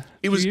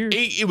 It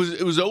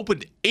was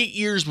opened 8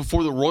 years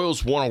before the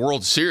Royals won a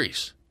World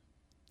Series.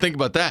 Think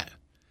about that.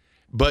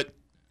 But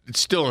it's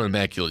still in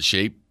immaculate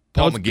shape.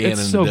 Paul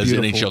McGannon does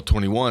NHL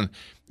 21.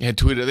 Had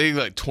tweeted they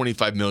like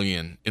 $25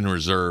 million in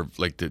reserve,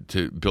 like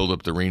to build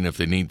up the arena if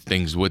they need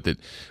things with it.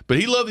 But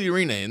he loved the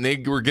arena, and they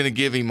were going to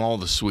give him all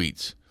the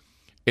suites.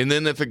 And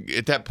then at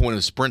that point in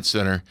the Sprint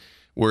Center,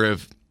 where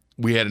if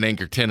we had an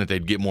anchor tenant,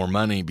 they'd get more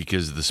money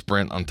because of the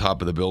Sprint on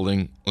top of the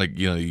building. Like,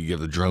 you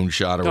give the drone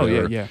shot or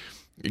whatever. Yeah.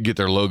 You get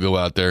their logo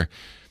out there.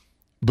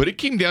 But it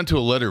came down to a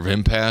letter of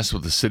impasse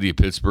with the city of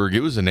Pittsburgh.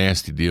 It was a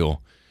nasty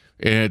deal.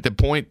 And at the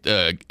point,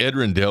 Ed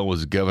Rendell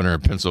was governor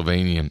of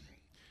Pennsylvania,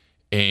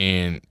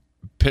 and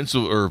he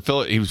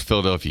was a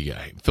Philadelphia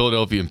guy.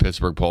 Philadelphia and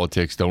Pittsburgh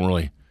politics don't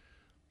really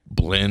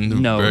blend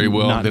very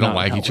well. They don't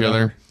like each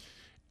other.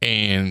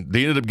 And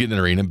they ended up getting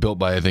an arena built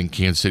by, I think,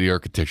 Kansas City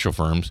architectural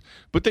firms.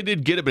 But they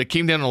did get it, but it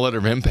came down to a letter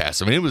of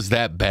impasse. I mean, it was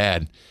that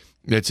bad,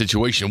 that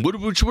situation,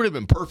 which would have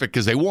been perfect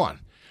because they won.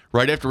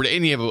 Right afterward,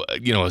 and you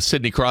have a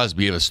Sidney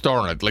Crosby, you have a star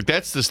on it. Like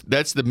that's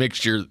the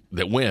mixture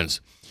that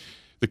wins.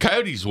 The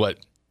Coyotes,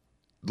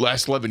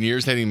 last 11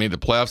 years hadn't even made the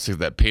playoffs.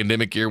 That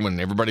pandemic year when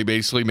everybody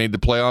basically made the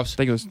playoffs. I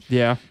think it was,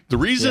 yeah. The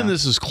reason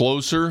this is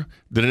closer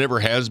than it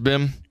ever has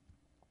been,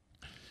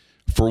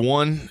 for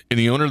one, and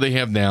the owner they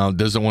have now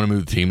doesn't want to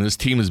move the team. This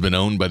team has been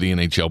owned by the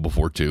NHL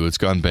before too. It's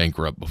gone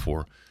bankrupt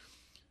before,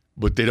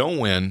 but they don't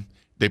win.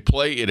 They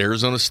play at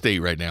Arizona State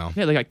right now.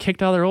 Yeah, they got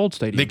kicked out of their old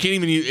stadium. They can't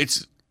even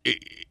use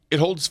It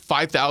holds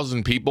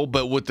 5,000 people,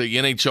 but with the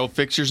NHL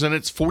fixtures in it,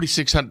 it's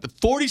 4,600.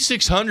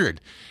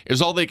 4,600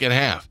 is all they can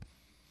have.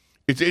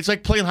 It's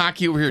like playing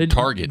hockey over here at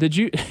Target. Did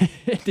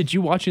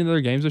you watch any other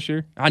games this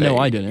year? I know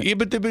I didn't. Yeah,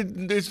 but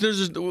there's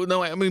just,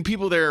 no. I mean,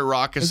 people there are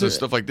raucous and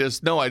stuff like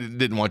this. No, I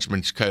didn't watch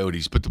much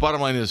Coyotes. But the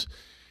bottom line is,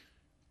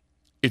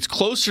 it's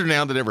closer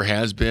now than it ever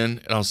has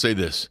been. And I'll say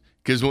this,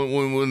 because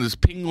when this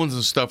Penguins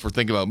and stuff were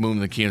thinking about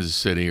moving to Kansas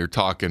City or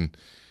talking,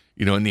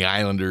 in the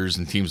Islanders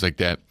and teams like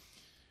that.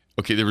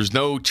 Okay, there was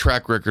no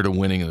track record of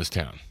winning in this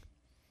town.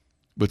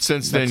 But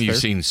since then, you've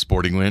seen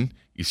Sporting win.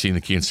 You've seen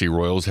the Kansas City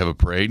Royals have a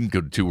parade and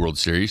go to 2 World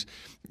Series.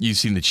 You've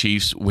seen the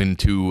Chiefs win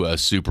 2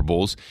 Super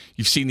Bowls.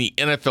 You've seen the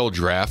NFL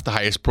Draft, the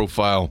highest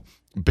profile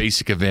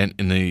basic event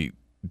in the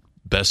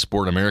best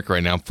sport in America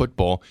right now,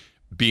 football,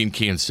 be in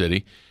Kansas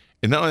City.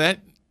 And not only that,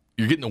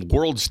 you're getting the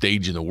world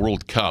stage in the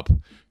World Cup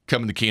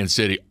coming to Kansas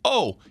City.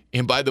 Oh,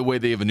 and by the way,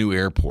 they have a new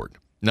airport.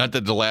 Not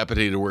the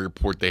dilapidated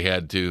airport they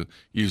had to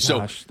use.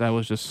 Gosh, that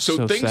was just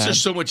so things sad. are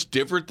so much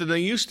different than they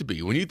used to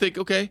be. When you think,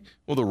 okay,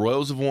 well, the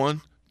Royals have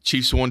won,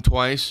 Chiefs won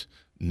twice,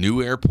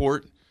 new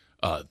airport,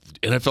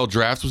 NFL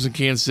Draft was in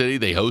Kansas City.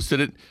 They hosted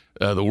it.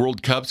 The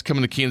World Cup's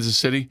coming to Kansas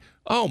City.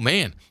 Oh,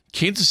 man,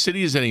 Kansas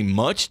City is in a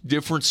much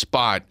different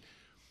spot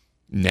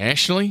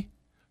nationally,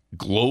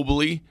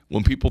 globally,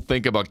 when people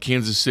think about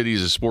Kansas City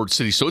as a sports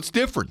city. So it's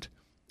different.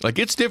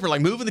 It's different.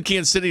 Like moving to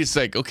Kansas City, it's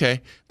like,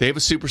 okay, they have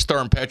a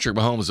superstar in Patrick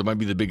Mahomes. It might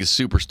be the biggest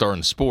superstar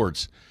in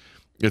sports.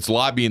 It's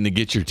lobbying to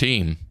get your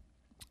team.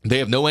 They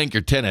have no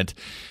anchor tenant.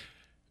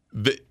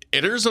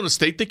 At Arizona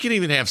State, they can't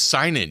even have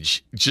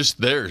signage, just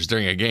theirs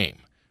during a game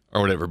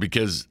or whatever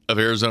because of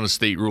Arizona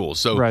State rules.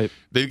 So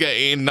they've got,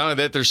 and none of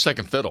that, they're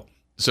second fiddle.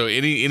 So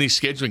any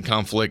scheduling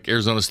conflict,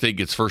 Arizona State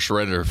gets first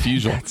right of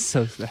refusal. That's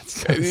so They're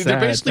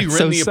sad. basically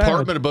renting the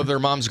apartment above their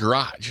mom's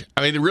garage.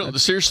 I mean,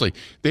 seriously,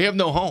 they have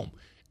no home.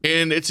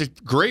 And it's a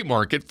great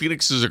market.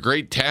 Phoenix is a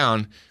great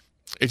town.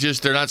 It's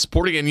just they're not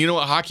supporting it. And you know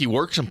what? Hockey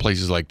works in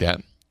places like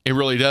that. It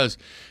really does.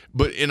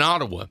 But in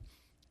Ottawa,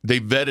 they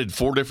vetted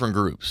 4 different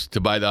groups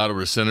to buy the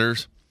Ottawa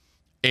Senators,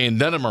 and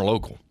none of them are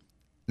local.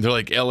 They're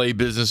like L.A.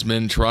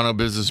 businessmen, Toronto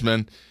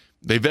businessmen.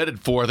 They vetted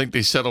 4. I think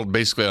they settled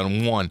basically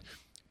on 1.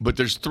 But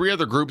there's 3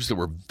 other groups that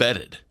were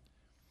vetted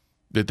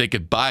that they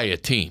could buy a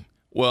team.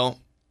 Well,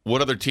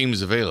 what other team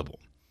is available?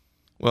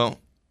 Well,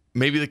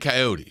 maybe the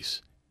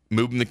Coyotes.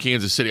 Moving to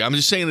Kansas City. I'm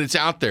just saying it's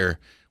out there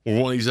with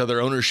one of these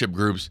other ownership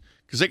groups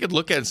because they could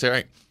look at it and say, all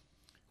right,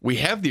 we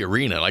have the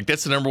arena.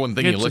 That's the number one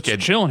thing you look at.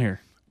 It's chilling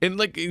here. And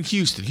in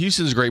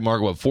Houston's a great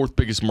market, 4th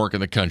biggest market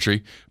in the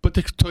country. But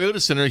the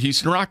Toyota Center,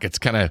 Houston Rockets, it's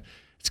kind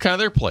of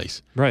their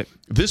place. Right.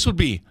 This would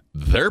be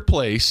their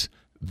place,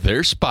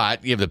 their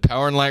spot. You have the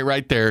power and light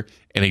right there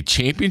in a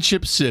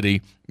championship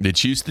city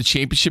that's used to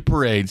championship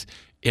parades,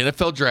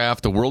 NFL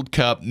Draft, the World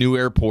Cup, new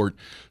airport.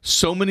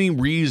 So many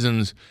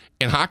reasons.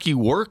 And hockey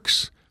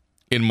works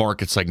in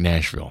markets like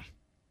Nashville,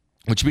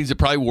 which means it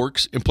probably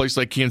works in places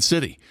like Kansas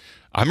City.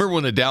 I remember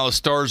when the Dallas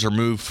Stars are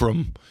moved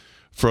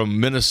from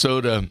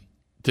Minnesota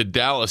to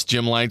Dallas.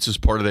 Jim Lights was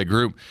part of that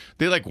group.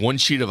 They had 1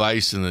 sheet of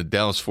ice in the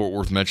Dallas-Fort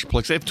Worth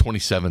Metroplex. They have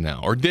 27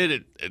 now, or did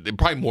it?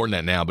 Probably more than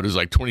that now, but it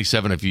was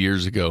 27 a few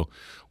years ago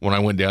when I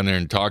went down there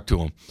and talked to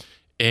them.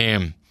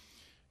 And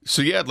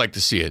so, yeah, I'd like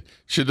to see it.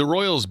 Should the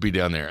Royals be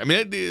down there? I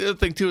mean, the other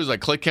thing, too, is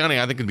Clay County,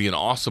 I think, would be an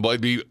awesome.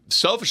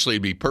 Selfishly,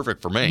 it'd be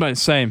perfect for me. But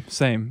same.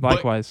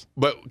 Likewise.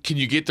 But can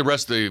you get the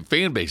rest of the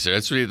fan base there?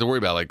 That's what you have to worry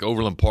about,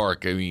 Overland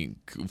Park,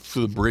 for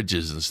the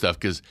bridges and stuff,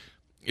 because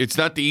it's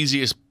not the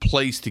easiest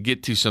place to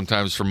get to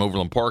sometimes from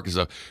Overland Park.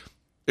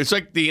 It's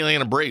like the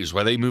Atlanta Braves,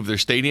 why they moved their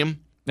stadium.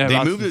 Yeah,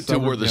 they moved it to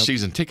where the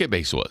season ticket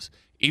base was.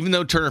 Even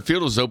though Turner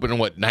Field was open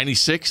in,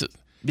 96?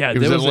 Yeah, it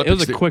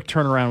was a quick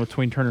turnaround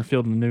between Turner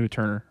Field and the new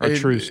Turner, or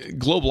Troost.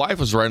 Globe Life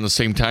was right in the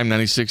same time,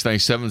 96,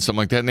 97, something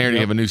like that, and they already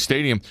have a new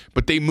stadium.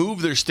 But they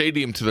moved their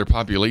stadium to their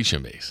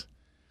population base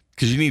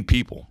because you need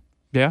people.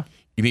 Yeah.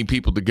 You need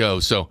people to go.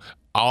 So,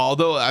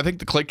 although I think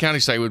the Clay County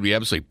site would be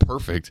absolutely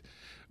perfect,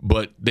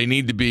 but they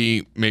need to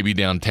be maybe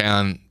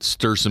downtown,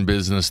 stir some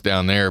business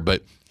down there.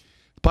 But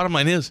the bottom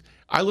line is,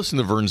 I listen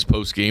to Vern's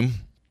post game,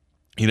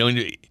 and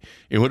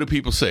what do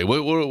people say?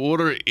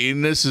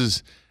 And this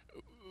is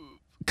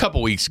a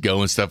couple weeks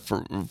ago and stuff,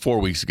 for 4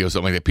 weeks ago,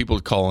 something like that. People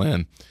would call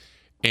in,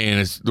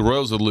 and the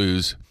Royals would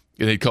lose,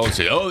 and they'd call and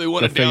say, "Oh, they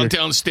want a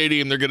downtown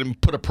stadium. They're going to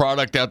put a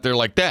product out there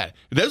like that."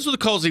 And those were the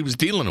calls he was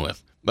dealing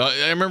with.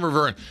 I remember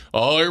Vern.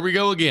 Oh, here we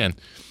go again.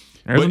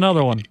 There's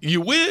another one.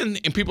 You win,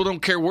 and people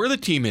don't care where the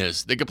team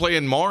is. They could play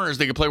in Mars.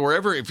 They could play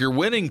wherever. If you're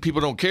winning,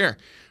 people don't care.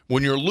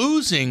 When you're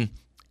losing,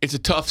 it's a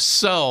tough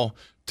sell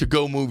to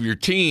go move your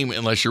team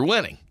unless you're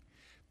winning.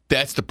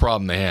 That's the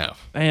problem they have.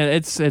 And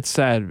it's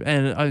sad.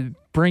 And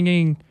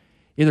bringing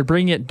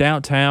it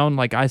downtown,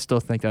 like I still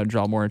think that would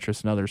draw more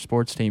interest in other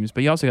sports teams.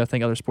 But you also got to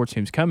think other sports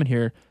teams coming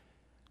here.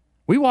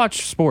 We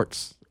watch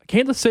sports.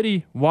 Kansas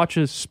City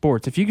watches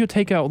sports. If you could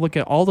take a look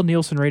at all the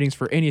Nielsen ratings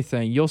for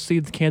anything, you'll see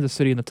the Kansas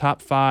City in the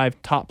top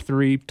 5, top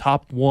 3,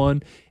 top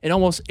 1 in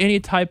almost any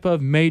type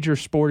of major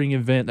sporting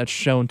event that's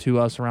shown to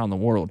us around the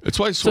world. That's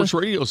why sports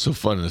radio is so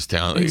fun in this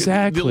town.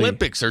 Exactly. The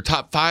Olympics are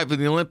top 5 in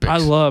the Olympics.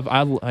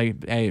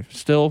 I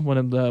still,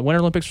 when the Winter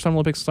Olympics, Summer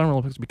Olympics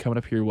will be coming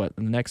up here,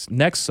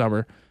 next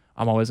summer.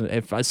 I'm always,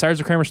 if Cyrus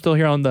and Kramer still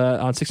here on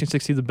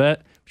 1660 The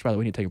Bet, which by the way,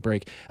 we need to take a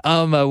break.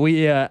 I'm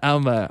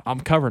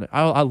covering it.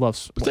 I love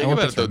sports. Think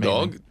about it though,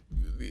 dog.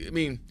 I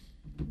mean,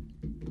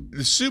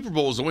 the Super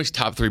Bowl is always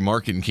top 3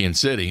 market in Kansas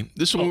City.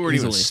 This one we weren't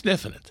even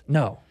sniffing it.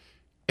 No.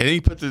 And then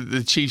you put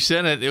the Chiefs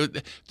in it.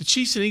 The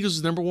Chiefs and Eagles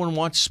is the number 1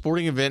 watched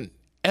sporting event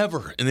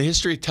ever in the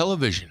history of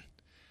television.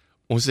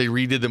 Once they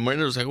redid the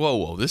winner, it was like,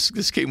 whoa, this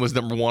game was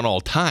number 1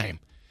 all time.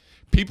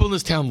 People in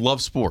this town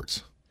love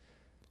sports.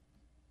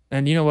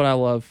 And you know what I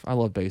love? I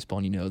love baseball,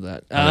 and you know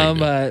that.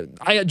 I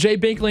got Jay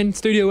Binkley in the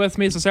studio with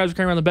me. It's the Cyrus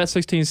Kramer on the Bet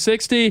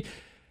 1660.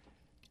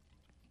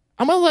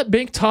 I'm going to let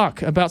Bink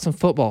talk about some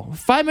football.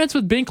 5 minutes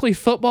with Binkley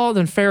football,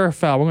 then fair or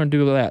foul. We're going to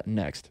do that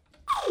next.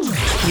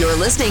 You're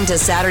listening to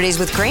Saturdays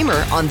with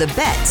Kramer on the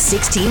Bet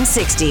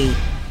 1660.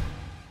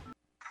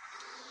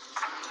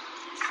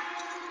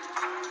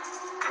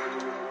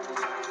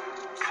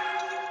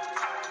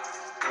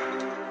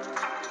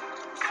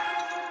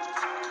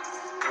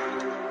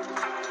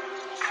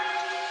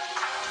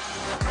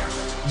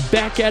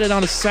 Back at it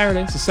on a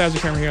Saturday. It's the Cyrus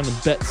Kramer here on the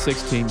Bet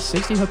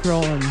 1660. Hope you're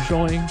all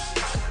enjoying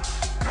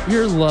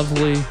your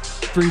lovely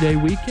 3-day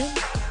weekend.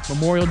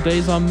 Memorial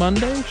Day's on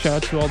Monday. Shout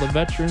out to all the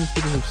veterans,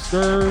 people who've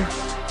served.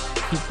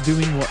 Keep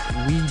doing what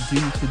we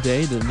do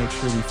today to make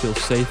sure we feel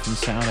safe and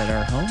sound at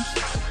our homes.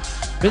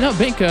 But no,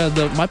 Bink,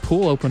 my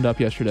pool opened up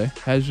yesterday.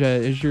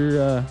 Is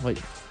your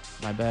wait,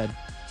 my bad.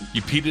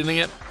 You peed in it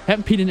yet?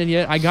 Haven't peed in it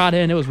yet. I got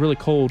in. It was really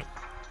cold.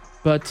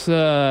 But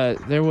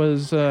there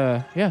was,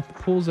 the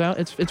pool's out.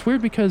 It's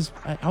weird because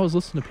I was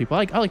listening to people.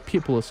 I like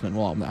people listening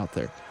while I'm out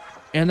there.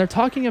 And they're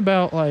talking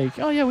about, like,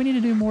 oh, yeah, we need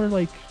to do more,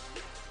 like,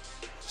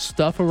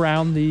 stuff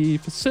around the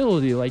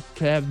facility, like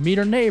to have meet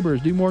our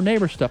neighbors, do more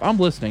neighbor stuff. I'm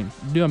listening.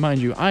 Do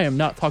mind you, I am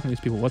not talking to these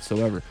people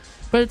whatsoever.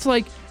 But it's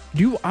like,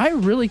 do I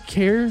really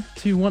care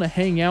to want to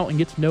hang out and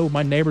get to know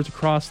my neighbors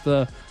across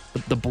the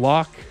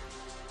block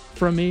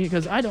from me?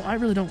 Because I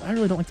really don't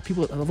like the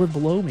people that live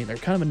below me. They're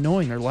kind of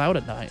annoying. They're loud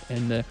at night,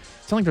 and it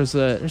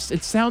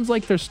sounds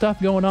like there's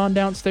stuff going on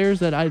downstairs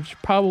that I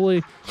should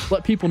probably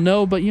let people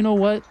know. But you know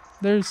what?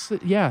 I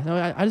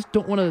just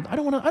don't want to. I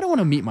don't want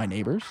to meet my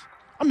neighbors.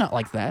 I'm not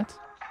like that.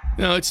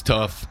 No, it's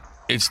tough.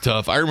 It's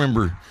tough. I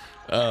remember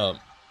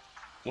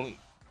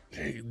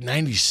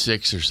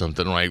 96 or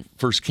something when I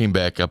first came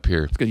back up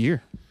here. It's a good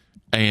year.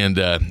 And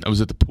I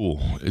was at the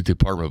pool, at the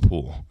apartment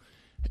pool.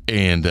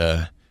 And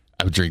I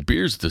would drink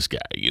beers with this guy.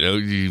 You know,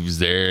 he was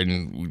there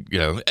and,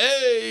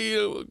 hey,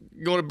 you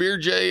want a beer,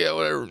 Jay?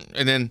 Whatever.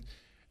 And then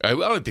I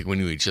don't think we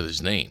knew each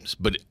other's names,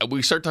 but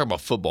we started talking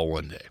about football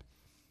one day.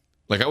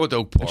 Like, I went to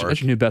Oak Park. That's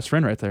your new best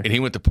friend right there. And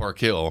he went to Park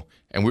Hill,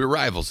 and we were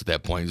rivals at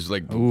that point. It was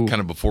like kind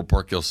of before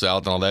Park Hill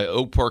South and all that.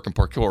 Oak Park and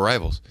Park Hill were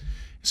rivals.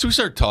 So we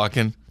started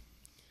talking.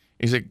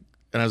 He's like,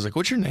 and I was like,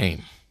 what's your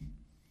name?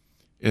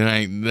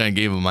 And then I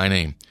gave him my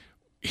name.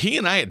 He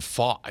and I had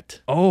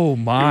fought. Oh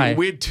my!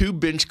 We had 2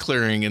 bench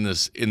clearing in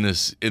this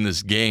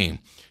game,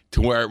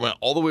 to where I went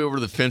all the way over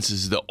to the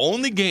fences. The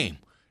only game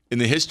in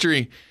the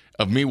history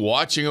of me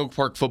watching Oak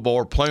Park football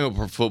or playing Oak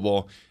Park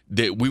football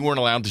that we weren't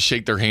allowed to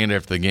shake their hand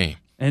after the game.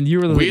 And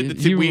you were we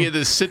had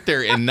to sit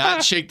there and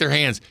not shake their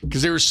hands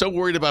because they were so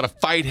worried about a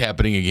fight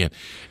happening again.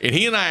 And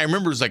he and I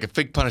remember it was like a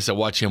fake pun. I said,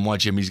 watch him,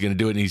 he's going to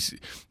do it. And he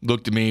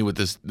looked at me with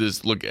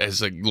this look. I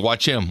was like,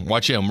 watch him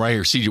right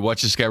here. CJ,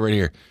 watch this guy right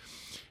here.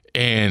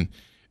 And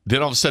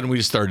then all of a sudden we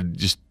just started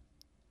just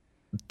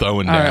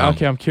throwing down. Right,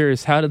 okay, I'm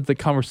curious. How did the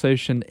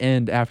conversation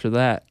end after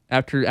that?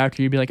 After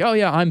you'd be like, oh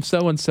yeah, I'm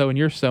so-and-so and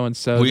you're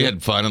so-and-so. We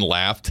had fun and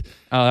laughed.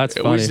 Oh, that's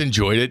funny. We just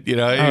enjoyed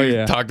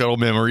it. Talked about old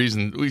memories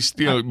and we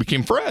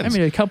became friends. I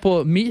mean, a couple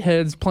of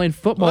meatheads playing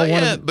football. Well,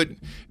 yeah, but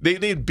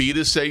they beat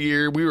us that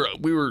year. We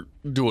were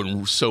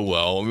doing so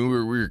well. I mean,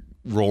 we were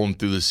rolling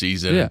through the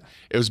season. Yeah.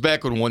 It was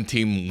back when one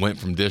team went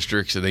from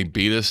districts and they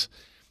beat us.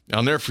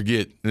 I'll never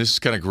forget, and this is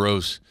kind of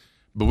gross,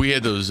 but we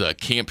had those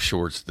camp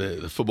shorts,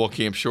 the football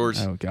camp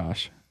shorts. Oh,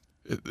 gosh.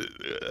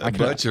 A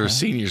bunch of our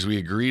seniors, we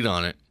agreed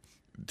on it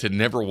to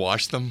never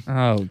wash them.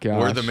 Oh, gosh.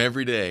 Wear them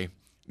every day.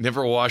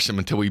 Never wash them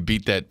until we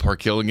beat that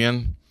Park Hill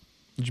again.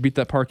 Did you beat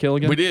that Park Hill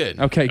again? We did.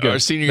 Okay, good. Our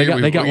senior year,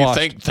 they got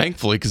washed.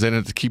 Thankfully, because they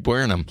didn't have to keep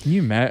wearing them. Can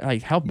you imagine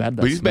how bad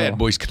that But these smell? bad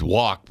boys could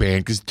walk, man,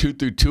 because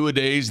 2 a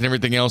days and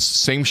everything else,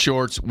 same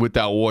shorts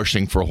without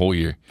washing for a whole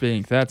year.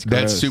 Bink, that's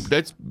gross.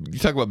 That's you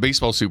talk about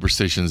baseball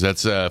superstitions.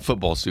 That's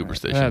football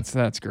superstition.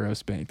 That's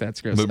gross, Bink.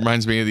 That's gross. It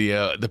reminds me of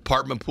the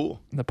apartment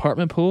pool. The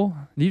apartment pool?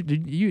 You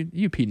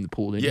peed in the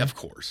pool, didn't you? Yeah, of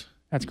course.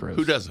 That's gross.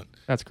 Who doesn't?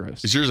 That's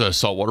gross. Is yours a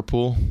saltwater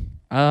pool?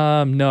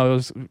 No, it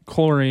was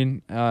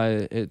chlorine.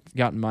 It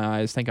got in my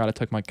eyes. Thank God I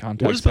took my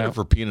contacts What is better out.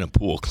 for peeing in a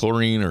pool,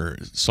 chlorine or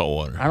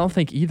saltwater? I don't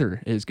think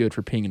either is good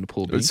for peeing in the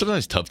pool. It's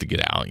sometimes tough to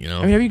get out, you know?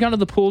 I mean, have you gone to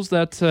the pools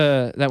that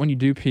when you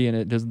do pee and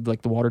it does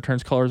like the water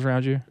turns colors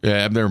around you?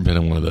 Yeah, I've never been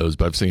in one of those,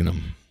 but I've seen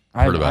them.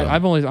 Heard about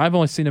them. I've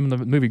only seen them in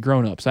the movie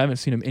Grown Ups. I haven't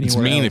seen them anywhere It's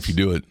mean else. if you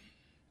do it.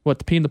 What,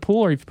 to pee in the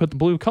pool, or if you put the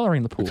blue coloring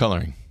in the pool?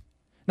 Coloring.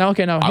 Now,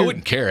 I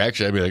wouldn't care,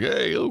 actually. I'd be like,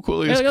 hey, look cool,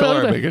 this Yeah,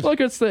 color. look,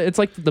 it's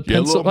like the Yeah,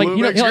 a pencil, little like blue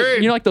you know, makes you know,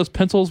 great. like those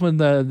pencils when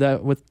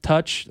the with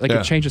touch, like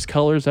it changes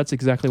colors. That's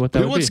exactly what that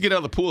Who would wants be. to get out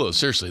of the pool, though?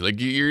 Seriously.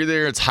 Like, you're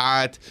there, it's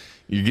hot,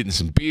 you're getting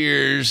some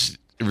beers,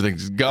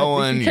 everything's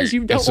going. Because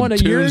you got don't some want to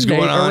tunes urinate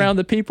going on. around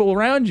the people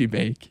around you,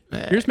 Bake.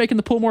 You're just making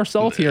the pool more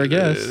salty, I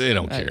guess. They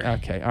don't care.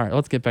 Okay, all right,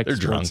 let's get back They're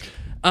to sports.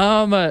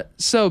 drunk.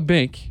 So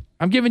Bink,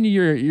 I'm giving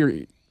you your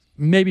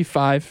maybe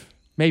 5,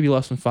 maybe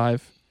less than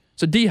 5.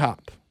 So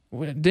D-Hop,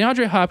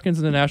 DeAndre Hopkins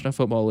in the National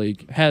Football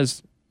League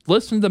has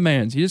lists and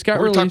demands. He just got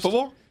We're released. going to talk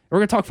football? We're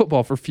gonna talk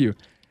football for a few.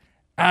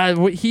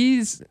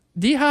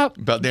 D-Hop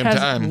About damn has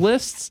time.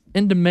 lists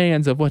and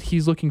demands of what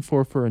he's looking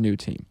for a new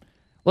team.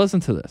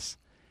 Listen to this.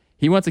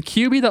 He wants a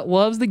QB that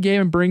loves the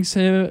game and brings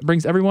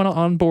everyone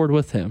on board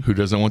with him. Who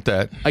doesn't want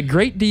that? A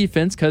great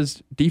defense,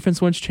 because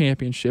defense wins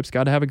championships.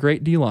 Got to have a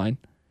great D-line.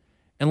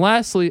 And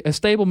lastly, a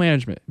stable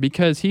management,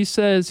 because he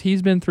says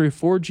he's been through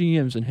 4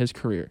 GMs in his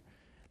career.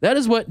 That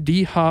is what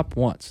D-Hop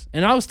wants.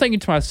 And I was thinking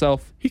to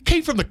myself, He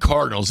came from the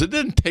Cardinals. It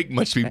didn't take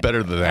much to be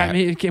better than that. I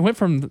mean, he went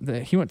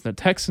to the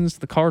Texans, to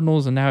the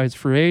Cardinals, and now he's a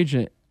free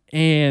agent.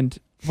 And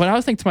what I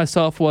was thinking to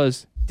myself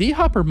was,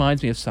 D-Hop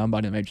reminds me of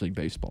somebody in Major League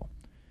Baseball.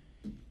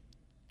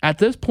 At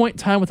this point in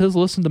time, with his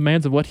list and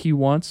demands of what he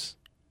wants,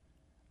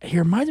 he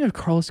reminds me of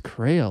Carlos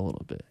Correa a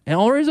little bit. And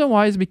the only reason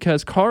why is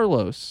because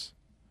Carlos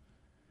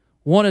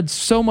wanted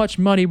so much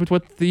money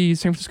with the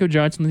San Francisco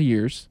Giants in the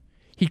years.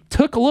 He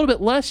took a little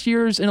bit less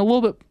years and a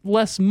little bit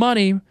less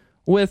money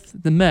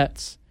with the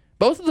Mets.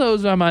 Both of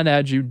those, I might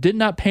add you, did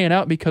not pan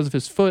out because of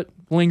his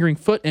lingering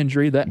foot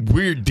injury that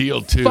Weird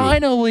deal, too.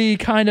 finally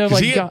kind of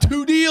like he had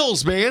 2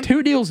 deals, man.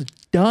 2 deals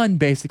done,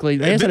 basically.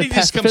 They And then had he to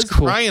pass just the comes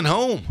physical. crying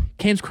home.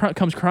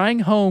 Comes crying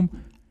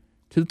home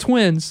to the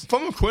Twins. If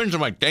I'm a Twins,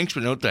 I'm like, thanks,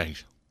 but no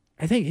thanks.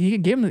 I think he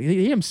gave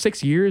him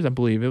 6 years, I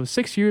believe. It was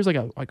 6 years,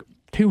 like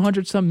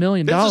 $200-some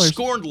million. There's a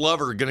scorned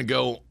lover going to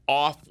go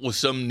off with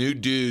some new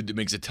dude that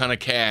makes a ton of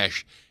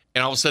cash,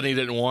 and all of a sudden he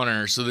didn't want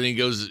her. So then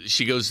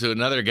she goes to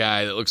another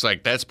guy that looks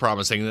like that's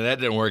promising, and that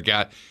didn't work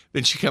out.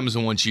 Then she comes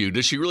and wants you.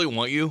 Does she really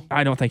want you?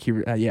 I don't think he.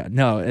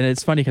 No. And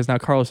it's funny because now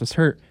Carlos is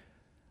hurt,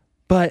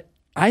 but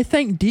I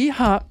think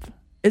D-Hop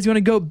is going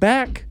to go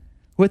back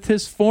with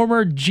his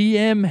former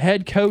GM,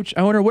 head coach,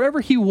 owner,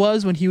 whatever he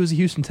was when he was a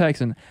Houston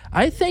Texan.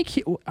 I think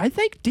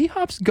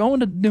D-Hop's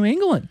going to New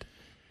England.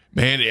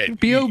 Man,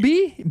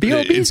 B.O.B.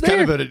 It's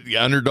there. kind of an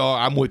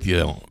underdog. I'm with you,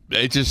 though.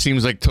 It just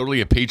seems like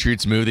totally a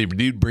Patriots move. They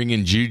did bring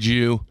in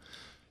Juju.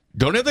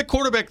 Don't have the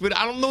quarterback, but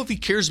I don't know if he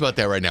cares about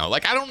that right now.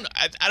 Like, I don't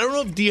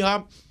know if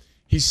D-Hop,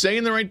 he's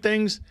saying the right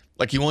things,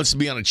 like he wants to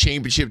be on a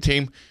championship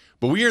team,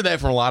 but we hear that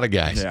from a lot of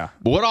guys. Yeah.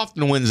 But what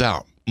often wins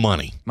out?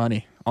 Money.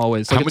 Money,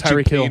 always. How Look much at you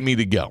Tyreek Hill. paid me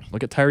to go?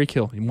 Look at Tyreek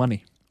Hill.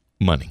 Money.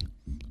 Money.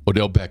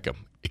 Odell Beckham.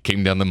 It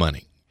came down to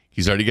money.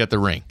 He's already got the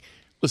ring.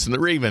 Listen, the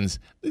Ravens,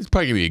 it's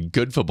probably gonna be a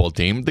good football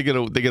team. They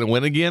gonna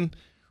win again?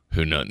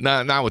 Who knows?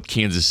 Not with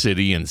Kansas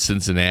City and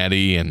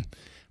Cincinnati and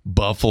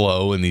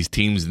Buffalo and these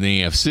teams in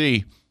the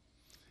AFC.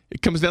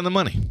 It comes down to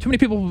money. Too many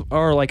people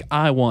are like,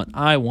 I want.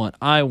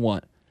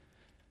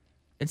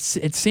 It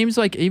seems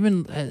like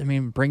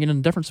bringing in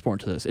a different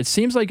sport to this, it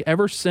seems like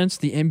ever since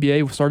the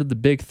NBA started the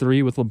Big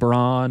Three with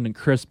LeBron and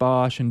Chris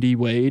Bosh and D.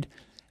 Wade,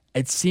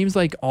 it seems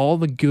like all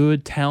the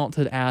good,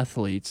 talented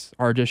athletes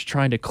are just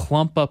trying to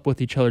clump up with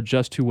each other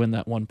just to win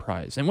that one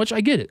prize. And which I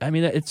get it. I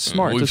mean, it's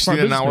smart. We've It's a smart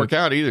seen it business not move. work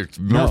out either.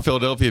 Remember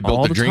Philadelphia built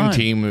All the the dream time.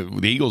 team,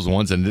 the Eagles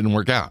once, and it didn't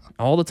work out.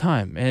 All the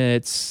time.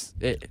 And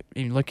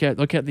you look at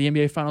the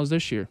NBA Finals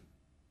this year.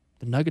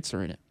 The Nuggets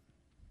are in it.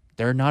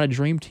 They're not a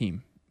dream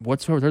team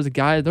whatsoever. Those are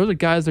guys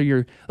that are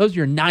your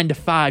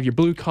 9-to-5, your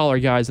blue collar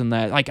guys in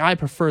that. Like, I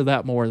prefer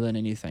that more than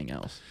anything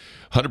else.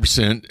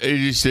 100%.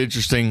 It's just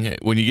interesting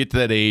when you get to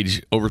that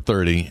age, over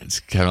 30.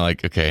 It's kind of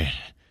like, okay,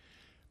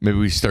 maybe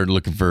we start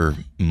looking for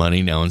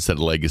money now instead of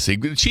legacy.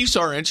 The Chiefs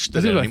are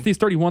interested in him. He's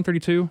 31,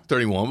 32.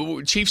 31,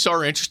 but Chiefs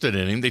are interested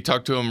in him. They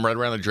talked to him right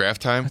around the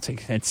draft time. That's an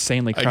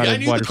insanely I crowded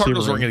knew wide the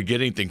Cardinals receiver weren't room. going to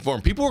get anything for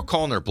him. People were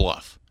calling their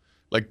bluff.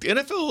 Like, the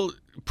NFL,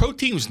 pro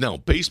teams know.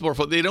 Baseball,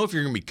 they know if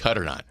you're going to be cut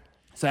or not.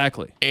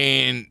 Exactly.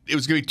 And it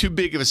was going to be too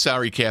big of a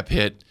salary cap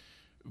hit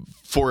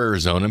for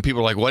Arizona. And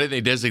people are like, why didn't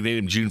they designate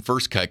him June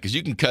 1st cut? Because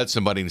you can cut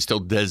somebody and still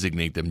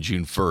designate them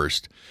June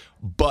 1st.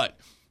 But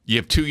you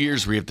have 2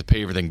 years where you have to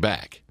pay everything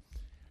back.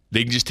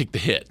 They can just take the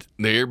hit.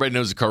 Everybody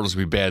knows the Cardinals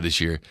will be bad this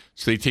year,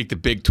 so they take the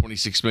big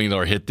 $26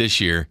 million hit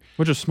this year,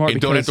 which is smart, and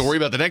don't have to worry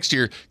about the next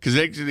year because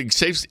they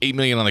save $8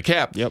 million on the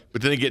cap. Yep.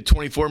 But then they get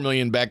 $24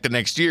 million back the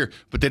next year,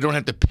 but they don't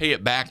have to pay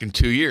it back in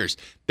 2 years.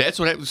 That's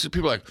what happens.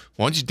 People are like,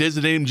 why don't you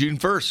designate him June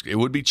 1st? It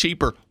would be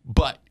cheaper,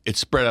 but it's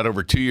spread out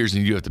over 2 years,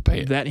 and you have to pay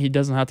it. That he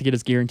doesn't have to get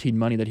his guaranteed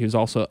money that he was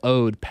also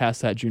owed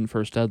past that June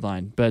 1st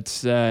deadline. But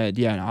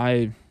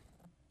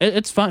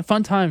it's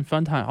fun time.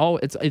 Oh,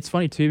 it's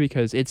funny too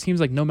because it seems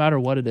like no matter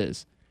what it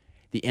is,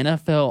 the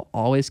NFL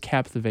always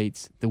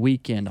captivates the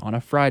weekend on a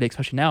Friday,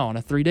 especially now on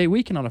a 3-day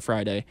weekend on a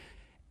Friday,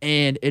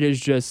 and it is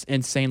just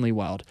insanely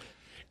wild.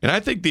 And I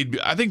think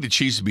the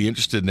Chiefs would be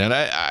interested in that.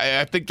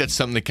 I think that's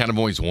something they kind of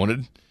always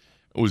wanted,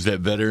 was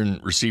that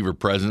veteran receiver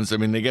presence. I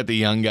mean, they got the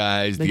young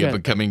guys, the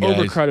up-and-coming guys.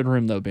 Overcrowded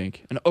room, though,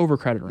 Bink. An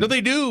overcrowded room. No, they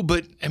do,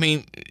 but, I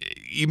mean,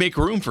 you make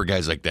room for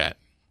guys like that.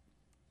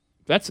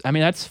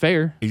 That's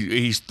fair.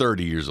 He's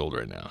 30 years old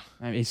right now.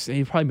 I mean,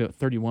 he'll probably be about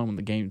 31 when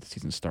the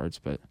season starts,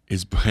 but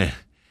His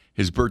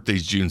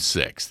birthday's June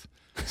 6th.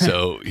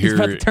 So he's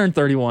about to turn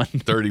 31.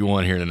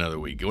 31 here in another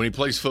week. When he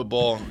plays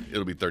football,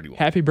 it'll be 31.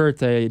 Happy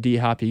birthday,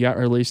 D-Hop. You got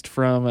released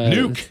from...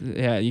 Nuke.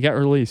 Yeah, you got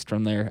released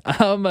from there.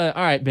 All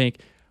right, Bink.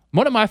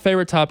 One of my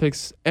favorite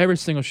topics every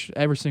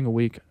single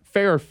week,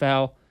 fair or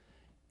foul.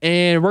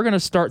 And we're going to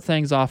start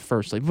things off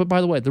firstly. But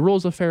by the way, the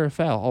rules of fair or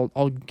foul,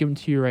 I'll give them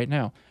to you right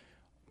now.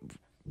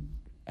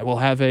 We'll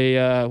have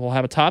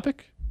a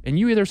topic. And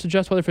you either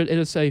suggest whether it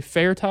is a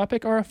fair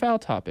topic or a foul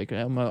topic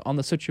on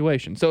the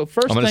situation. So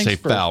first, I'm going to say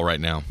first, foul right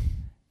now.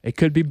 It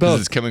could be both.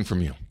 It's coming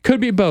from you. Could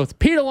be both.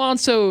 Pete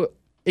Alonso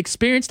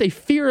experienced a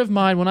fear of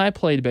mine when I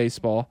played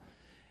baseball,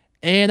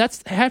 and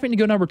that's having to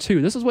go number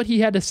 2. This is what he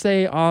had to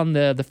say on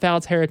the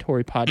Foul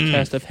Territory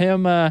podcast of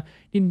him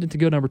needing to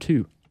go number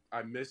 2.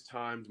 I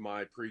mistimed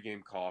my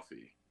pregame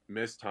coffee.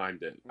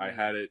 Mistimed it. I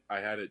had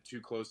it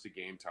too close to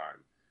game time,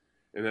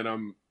 and then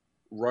I'm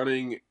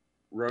running,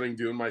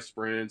 doing my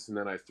sprints, and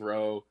then I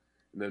throw.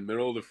 And then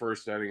middle of the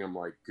first inning, I'm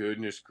like,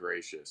 goodness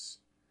gracious,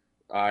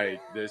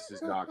 this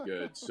is not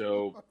good.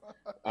 So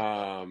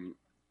I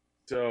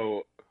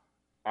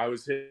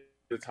was hitting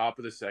the top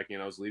of the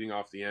second. I was leading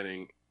off the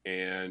inning,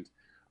 and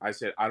I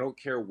said, I don't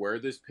care where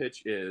this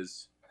pitch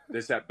is.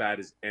 This at bat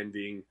is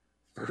ending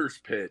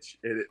first pitch.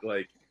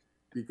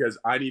 Because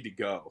I need to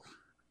go.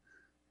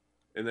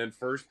 And then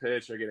first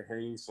pitch, I get a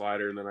hanging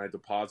slider, and then I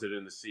deposit it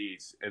in the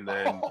seats. And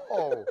then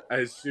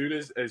as soon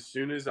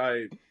as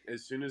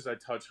I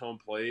touch home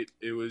plate,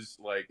 it was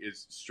like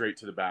it's straight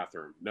to the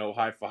bathroom. No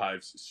high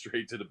fives,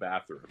 straight to the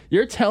bathroom.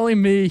 You're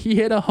telling me he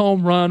hit a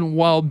home run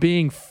while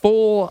being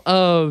full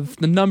of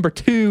the number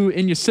 2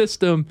 in your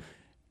system?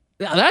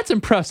 Now, that's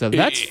impressive.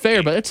 That's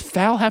fair, but it's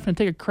foul having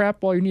to take a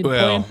crap while you need to play.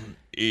 Well,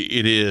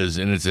 it is,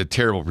 and it's a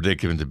terrible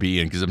predicament to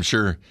be in because I'm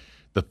sure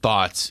the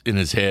thoughts in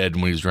his head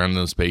when he was running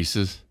those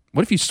bases.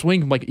 What if you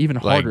swing even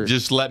harder? Like,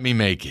 just let me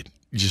make it.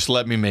 Just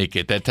let me make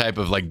it. That type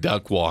of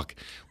duck walk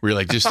where you're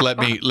like, just let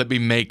me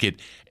make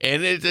it.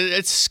 And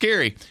it's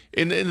scary.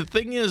 And the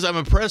thing is, I'm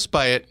impressed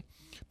by it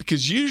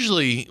because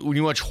usually when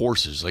you watch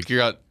horses,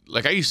 you're out,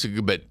 I used to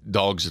go bet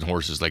dogs and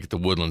horses, at the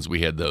Woodlands,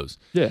 we had those.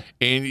 Yeah.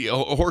 And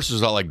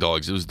horses are not like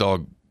dogs. It was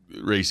dog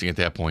racing at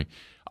that point.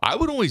 I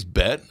would always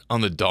bet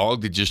on the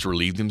dog that just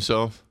relieved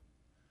himself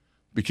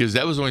because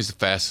that was always the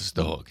fastest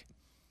dog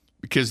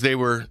because they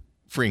were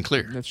free and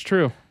clear. That's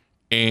true.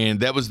 And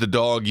that was the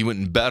dog you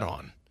wouldn't bet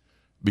on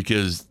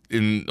because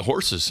in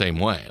horses, same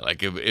way.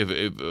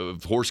 If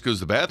a horse goes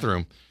to the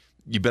bathroom,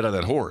 you bet on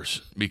that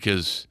horse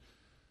because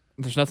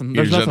there's nothing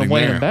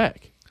weighing him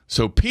back.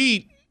 So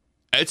Pete,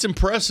 it's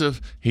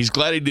impressive. He's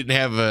glad he didn't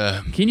have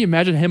a... Can you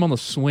imagine him on the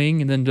swing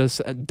and then just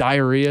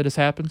diarrhea just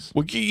happens?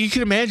 Well, you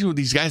can imagine what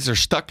these guys are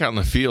stuck out in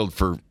the field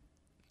for...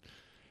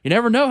 You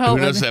never know how...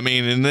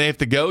 and they have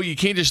to go. You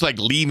can't just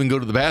leave and go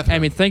to the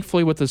bathroom.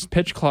 Thankfully with this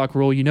pitch clock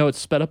rule, it's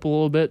sped up a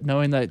little bit,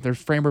 knowing that there's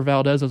Framer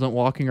Valdez isn't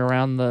walking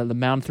around the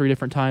mound 3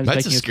 different times.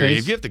 That's making scary. His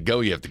pace. If you have to go,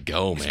 you have to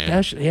go,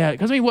 man. Yeah,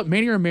 because what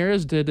Manny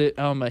Ramirez did,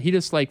 he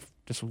just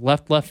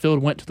left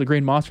field, went to the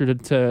Green Monster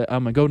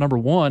to go number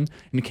 1,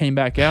 and came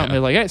back out, and they're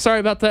like, hey, sorry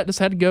about that, just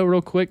had to go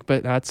real quick.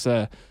 But that's,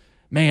 I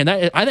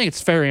think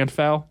it's fair and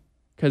foul.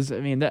 Because,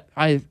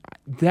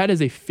 that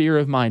is a fear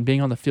of mine, being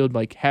on the field,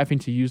 having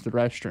to use the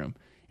restroom.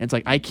 And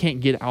it's I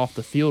can't get off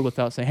the field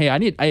without saying, hey, I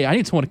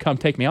need someone to come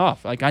take me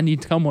off. I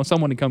need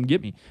someone to come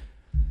get me.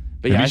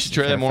 But you should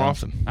try that more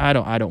often. I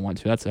don't want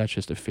to. That's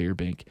just a fear,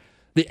 Bink.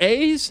 The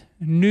A's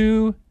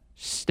new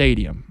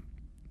stadium.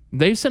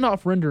 They sent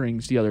off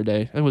renderings the other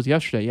day. It was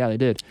yesterday. Yeah, they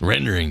did.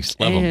 Renderings.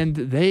 Love them.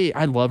 And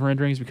I love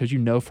renderings because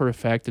for a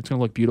fact it's going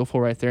to look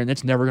beautiful right there, and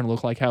it's never going to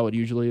look like how it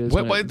usually is.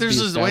 Why is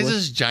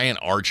this giant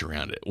arch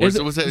around it? Is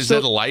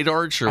that a light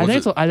arch? Or I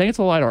think it's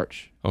a light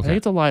arch. Okay. I think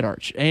it's a light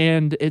arch.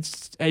 And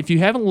if you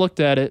haven't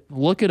looked at it,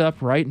 look it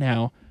up right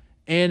now.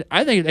 And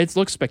I think it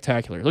looks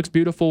spectacular. It looks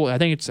beautiful. I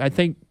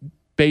think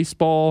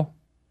baseball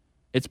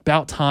It's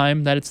about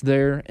time that it's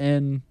there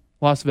in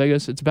Las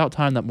Vegas. It's about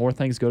time that more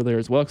things go there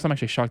as well. Because I'm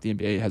actually shocked the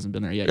NBA hasn't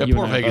been there yet. Yeah,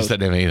 poor Vegas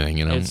doesn't have anything,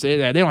 you know.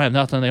 They don't have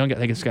nothing.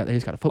 They just got a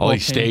football All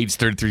these team. states,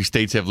 33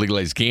 states have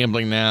legalized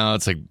gambling now.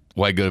 It's like,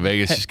 why go to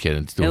Vegas? Just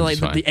kidding. It's doing And like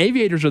fine. the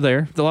Aviators are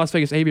there, the Las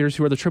Vegas Aviators,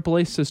 who are the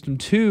AAA system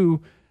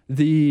to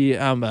the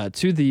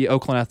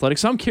Oakland Athletics.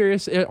 So I'm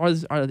curious, are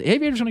the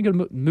Aviators going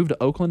to move to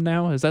Oakland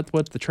now? Is that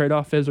what the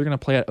trade-off is? They're going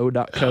to play at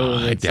O.co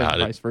I doubt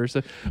it. vice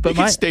versa. But you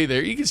can stay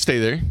there. You can stay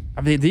there.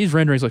 I mean, these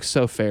renderings look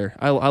so fair.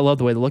 I love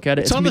the way they look at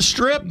it. It's on the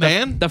Strip,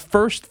 man. The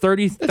first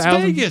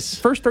 30,000 Vegas.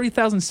 first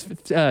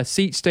 30,000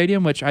 seat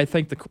stadium, which I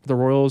think the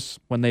Royals,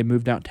 when they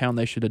move downtown,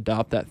 they should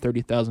adopt that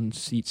 30,000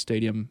 seat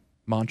stadium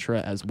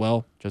mantra as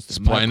well. Just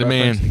supply and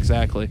demand.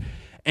 Exactly.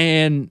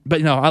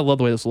 But I love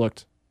the way this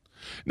looked.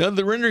 No,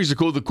 the renderings are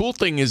cool. The cool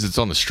thing is it's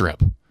on the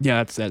Strip.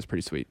 Yeah, that's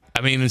pretty sweet.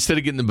 I mean, instead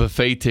of getting the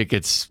buffet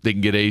tickets, they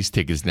can get A's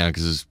tickets now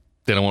because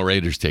they don't want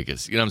Raiders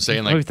tickets. You know what I'm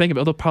saying? What do you think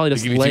about it? They'll probably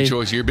just give you two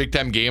choices. You're a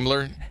big-time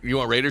gambler. You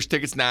want Raiders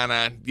tickets?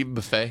 Nah. Give a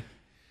buffet.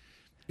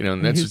 You know,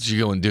 and that's what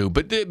you go and do.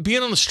 But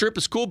being on the Strip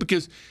is cool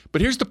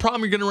but here's the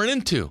problem you're going to run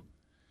into.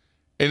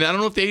 And I don't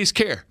know if the A's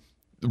care.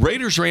 The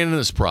Raiders ran into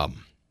this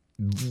problem.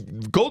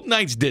 Golden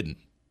Knights didn't,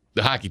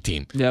 the hockey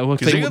team. Yeah, well,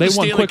 because they got the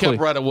Stanley Cup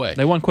right away.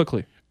 They won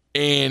quickly.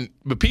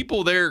 But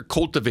people there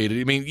cultivated.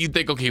 I mean, you'd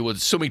think, okay, well,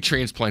 there's so many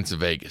transplants in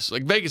Vegas.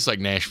 Like Vegas, like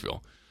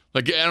Nashville.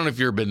 Like, I don't know if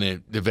you've ever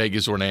been to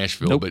Vegas or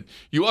Nashville, Nope. but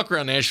you walk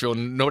around Nashville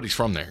and nobody's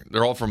from there.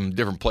 They're all from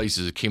different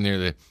places that came there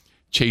to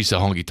chase a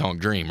honky-tonk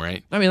dream,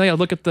 right? I mean,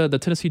 look at the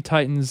Tennessee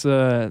Titans,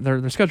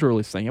 their schedule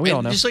release thing. Yeah, we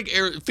all know. Just like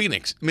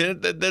Phoenix. I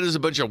mean, that is a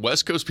bunch of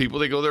West Coast people.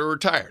 They go there to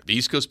retire. The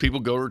East Coast people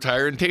go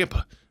retire in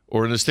Tampa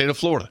or in the state of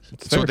Florida.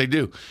 That's what they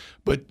do.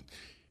 But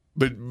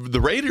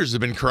the Raiders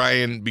have been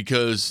crying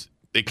because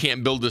they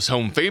can't build this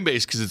home fan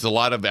base because it's a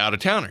lot of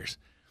out-of-towners.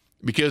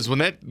 Because when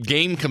that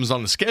game comes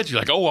on the schedule,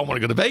 you're like, oh, I want to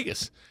go to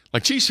Vegas.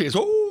 Like Chiefs fans,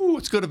 oh,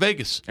 let's go to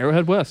Vegas.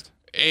 Arrowhead West.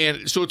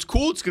 And so it's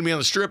cool. It's going to be on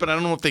the Strip, and I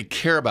don't know if they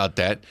care about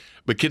that.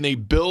 But can they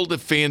build a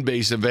fan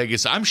base in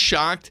Vegas? I'm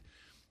shocked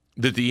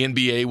that the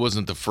NBA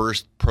wasn't the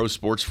first pro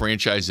sports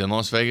franchise in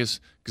Las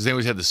Vegas because they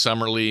always had the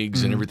summer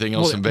leagues and everything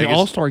else in Vegas. The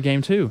All-Star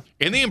game, too.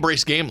 And they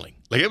embraced gambling.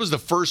 Like, it was the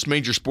first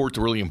major sport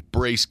to really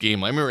embrace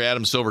gambling. I remember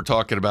Adam Silver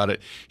talking about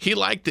it. He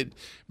liked it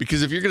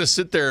because if you're going to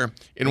sit there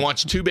and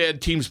watch two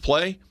bad teams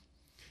play,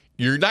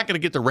 you're not going to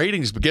get the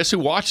ratings, but guess who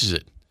watches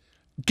it?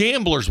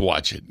 Gamblers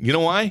watch it. You know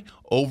why?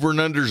 Over and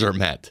unders are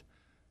met.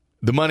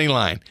 The money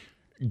line.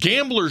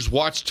 Gamblers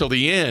watch till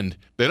the end.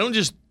 They don't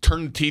just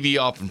turn the TV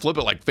off and flip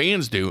it like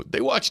fans do.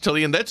 They watch till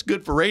the end. That's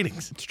good for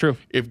ratings. It's true.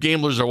 If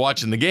gamblers are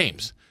watching the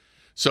games.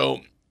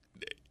 So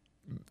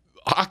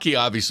hockey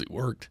obviously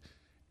worked.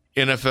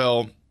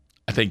 NFL,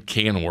 I think,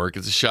 can work.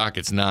 It's a shock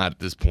it's not at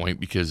this point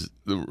because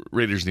the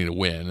Raiders need a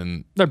win.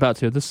 And they're about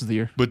to. This is the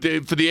year. But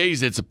for the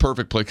A's, it's a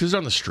perfect play because they're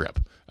on the Strip.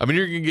 I mean,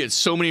 you're going to get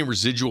so many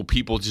residual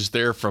people just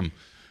there from,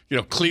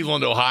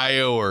 Cleveland,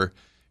 Ohio, or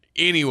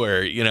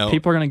anywhere,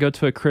 People are going to go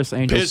to a Chris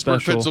Angel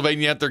Pittsburgh, special.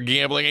 Pennsylvania, out there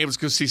gambling. Hey, let's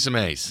go see some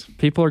A's.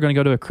 People are going to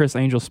go to a Chris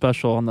Angel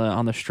special on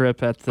the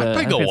Strip at the.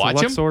 I'd go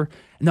watch him.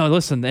 No,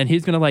 listen, and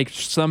he's going to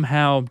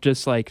somehow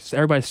just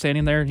everybody's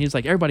standing there, and he's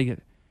like, everybody,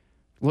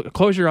 look,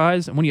 close your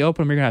eyes, and when you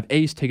open them, you're going to have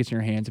A's tickets in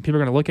your hands, and people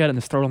are going to look at it and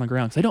just throw it on the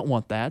ground because they don't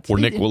want that. Or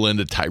Nick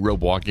Willinda tightrope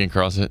walking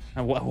across it.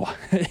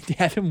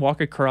 Have him walk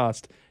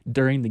across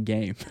during the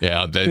game.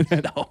 Yeah,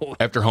 No.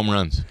 After home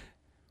runs.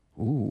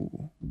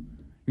 Ooh.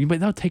 But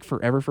that would take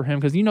forever for him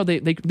because they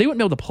wouldn't be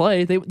able to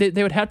play. They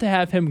would have to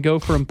have him go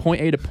from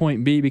point A to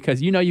point B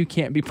because you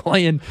can't be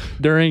playing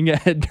during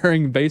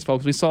baseball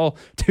because we saw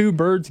two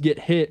birds get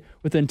hit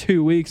within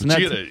 2 weeks. And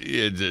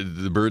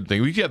the bird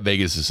thing. We got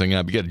Vegas to sing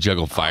up. You got to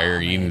juggle fire.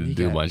 You need to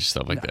do a bunch of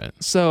stuff like that.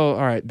 So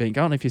all right, Bink.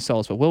 I don't know if you saw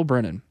this, but Will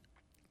Brennan,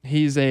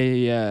 he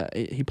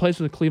plays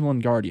for the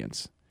Cleveland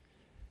Guardians.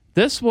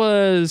 This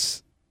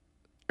was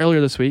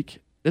earlier this week.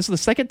 This is the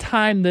second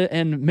time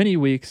in many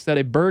weeks that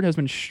a bird has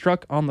been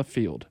struck on the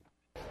field.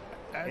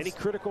 Any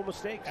critical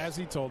mistakes? As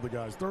he told the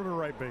guys, throw to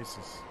right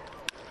bases.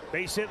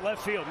 Base hit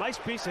left field. Nice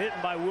piece of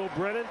hitting by Will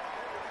Brennan.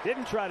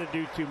 Didn't try to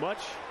do too much.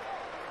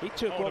 He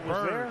took what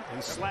was there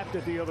and slapped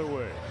it the other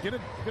way. Get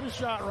a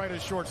shot right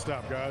at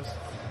shortstop, guys.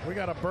 We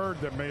got a bird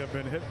that may have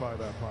been hit by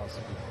that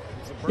possibly.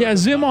 Yeah,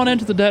 zoom on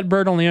into the dead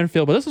bird on the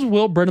infield. But this is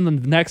Will Brennan the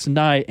next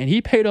night, and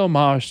he paid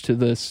homage to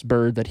this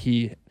bird that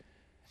he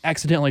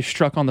accidentally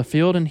struck on the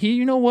field. And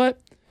you know what?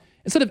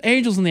 Instead of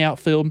angels in the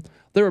outfield,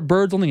 there were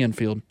birds on the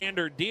infield.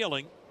 Standard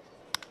dealing,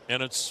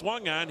 and it's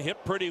swung on,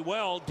 hit pretty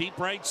well, deep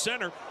right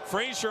center.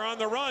 Frazier on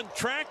the run,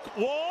 track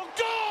wall,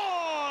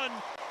 gone!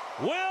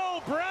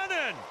 Will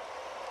Brennan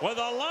with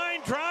a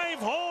line drive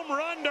home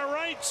run to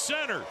right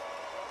center.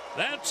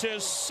 That's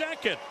his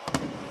second.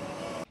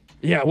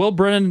 Yeah, Will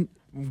Brennan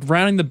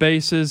rounding the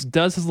bases,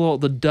 does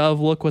the dove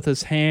look with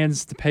his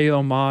hands to pay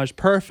homage.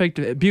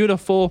 Perfect,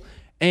 beautiful.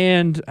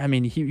 And I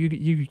mean,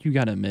 you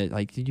gotta admit,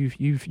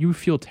 you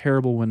feel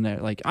terrible when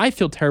that. I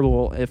feel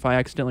terrible if I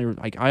accidentally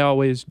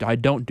I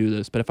don't do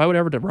this, but if I would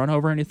ever to run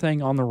over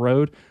anything on the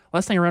road,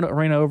 last thing I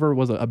ran over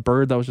was a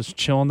bird that was just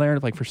chilling there.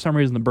 For some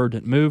reason, the bird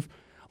didn't move.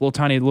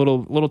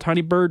 little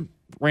tiny bird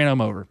ran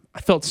him over.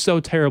 I felt so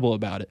terrible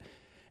about it.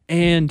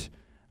 And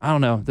I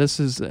don't know. This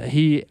is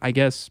he, I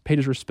guess, paid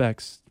his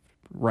respects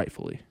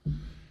rightfully.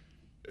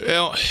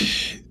 Well,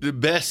 the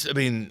best. I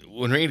mean,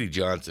 when Randy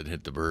Johnson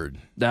hit the bird,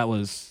 that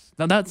was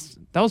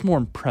more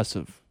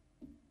impressive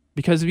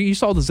because you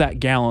saw the Zach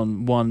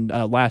Gallen one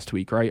last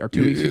week, right, or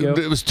 2 weeks ago.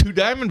 It was 2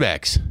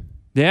 Diamondbacks.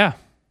 Yeah,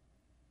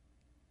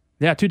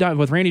 2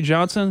 with Randy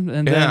Johnson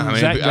and then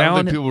Zach Gallen. I don't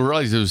think people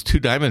realize it was 2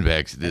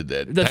 Diamondbacks that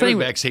did that.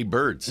 Diamondbacks hate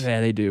birds. Yeah,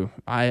 they do.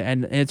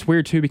 And it's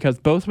weird too because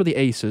both were the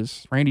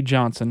aces. Randy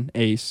Johnson,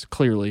 ace,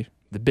 clearly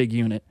the big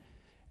unit,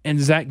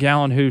 and Zach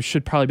Gallen, who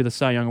should probably be the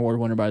Cy Young Award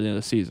winner by the end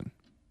of the season.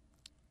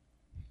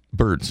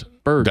 Birds.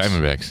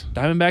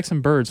 Diamondbacks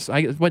and birds.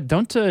 What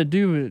don't do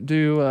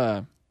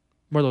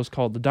what are those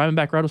called? The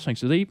Diamondback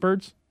rattlesnakes. Do they eat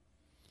birds?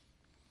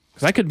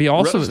 Because that could be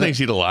also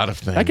rattlesnakes eat a lot of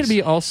things. That could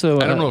be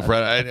also. I don't know if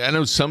I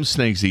know some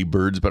snakes eat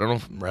birds, but I don't know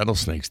if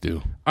rattlesnakes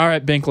do. All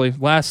right,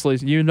 Binkley. Lastly,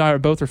 you and I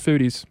both are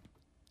foodies.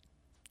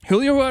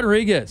 Julio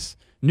Rodriguez,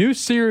 new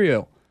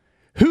cereal,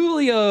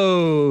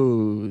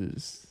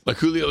 Julio's. Like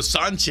Julio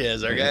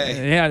Sanchez, our guy.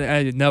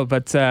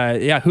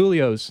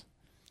 Julio's.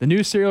 The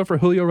new cereal for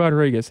Julio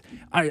Rodriguez.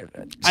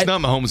 It's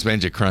not Mahomes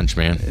Magic Crunch,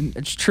 man.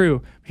 It's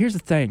true. Here's the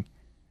thing.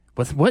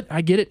 With what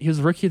I get it, he was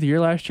the Rookie of the Year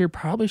last year.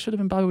 Probably should have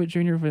been Bobby Witt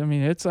Jr. I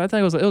mean, I think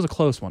it was a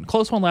close one.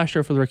 Close one last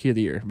year for the Rookie of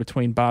the Year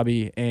between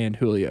Bobby and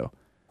Julio.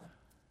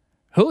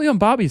 Julio and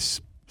Bobby's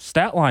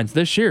stat lines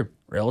this year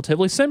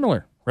relatively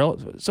similar.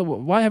 So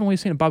why haven't we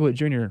seen a Bobby Witt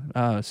Jr.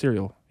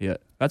 Cereal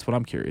yet? That's what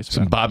I'm curious about.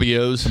 Some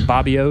Bobby-O's.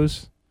 Bobby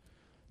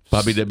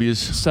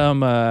W's.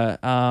 I'm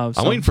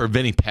waiting for a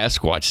Vinny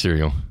Pasquatch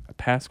cereal.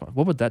 Pasquatch.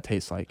 What would that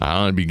taste like? I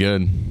don't know. It'd be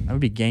good. That would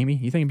be gamey.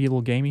 You think it'd be a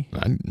little gamey?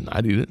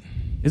 I'd eat it.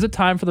 Is it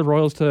time for the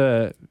Royals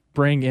to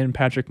bring in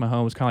Patrick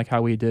Mahomes, kind of like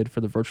how we did for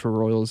the virtual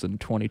Royals in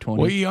 2020?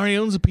 Well, he already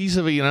owns a piece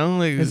of it, you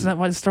know. Isn't that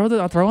why? Just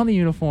throw on the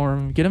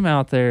uniform, get him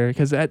out there.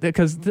 Because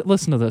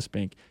listen to this,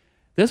 Bink.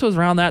 This was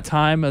around that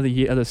time of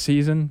the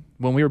season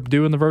when we were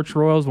doing the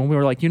virtual Royals, when we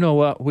were like, you know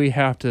what, we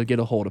have to get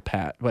a hold of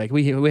Pat. Like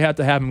we have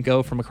to have him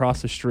go from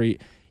across the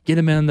street. Get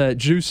him in the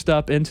juiced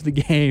up into the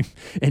game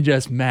and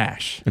just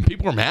mash. And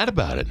people were mad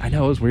about it. I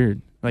know, it was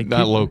weird. Like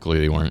not locally,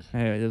 they weren't.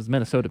 It was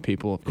Minnesota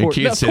people, of course.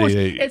 In Kansas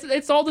City,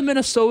 it's all the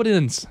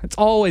Minnesotans. It's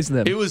always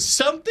them. It was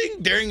something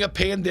during a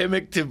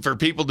pandemic for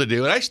people to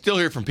do, and I still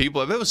hear from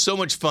people. It was so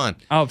much fun.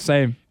 Oh,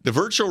 same. The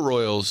virtual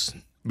Royals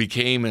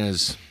became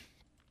as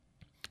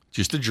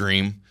just a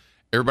dream.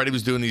 Everybody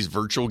was doing these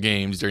virtual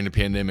games during the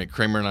pandemic.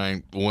 Kramer and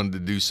I wanted to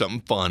do something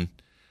fun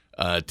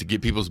to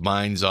get people's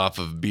minds off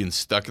of being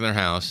stuck in their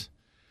house.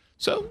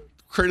 So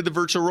created the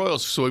virtual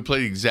Royals. So we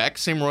played the exact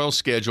same Royals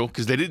schedule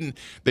because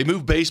they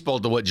moved baseball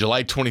to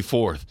July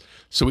 24th.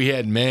 So we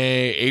had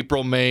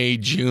April, May,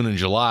 June, and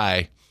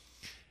July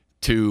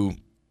to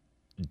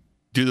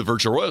do the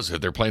virtual Royals.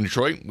 If they're playing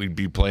Detroit, we'd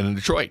be playing in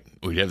Detroit.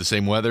 We'd have the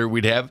same weather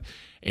we'd have,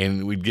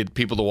 and we'd get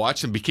people to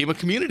watch and became a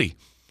community.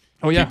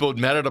 Oh, yeah. People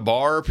met at a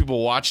bar.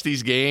 People watched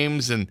these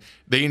games, and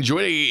they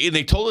enjoyed it. And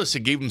they told us it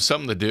gave them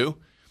something to do.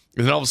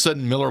 And then all of a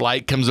sudden, Miller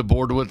Lite comes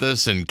aboard with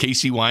us, and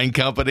Casey Wine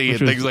Company, and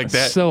things like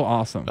that. So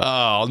awesome. Oh,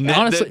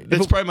 honestly,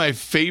 that's probably my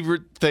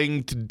favorite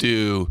thing to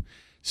do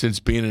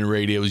since being in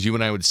radio. Is you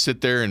and I would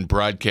sit there and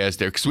broadcast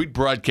there because we'd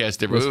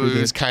broadcast every.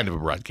 It was kind of a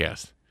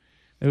broadcast.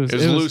 It was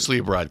loosely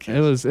a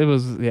broadcast. It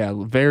was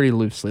very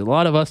loosely. A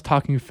lot of us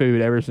talking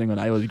food every single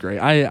night. It was great.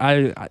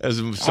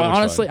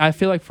 Honestly, I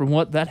feel like from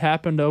what that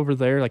happened over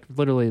there, like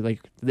literally,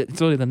 it's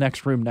literally the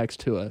next room next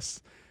to us.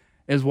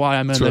 Is why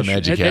I'm in this. That's where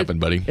magic happened,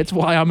 buddy. It's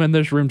why I'm in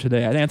this room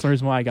today. That's the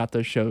reason why I got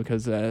this show,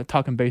 because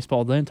talking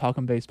baseball then,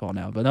 talking baseball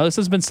now. But no, this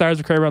has been Saturdays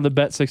with Kramer on the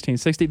Bet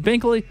 1660.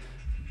 Binkley,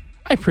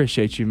 I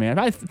appreciate you, man.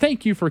 I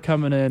thank you for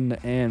coming in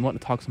and wanting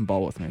to talk some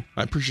ball with me.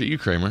 I appreciate you,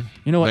 Kramer.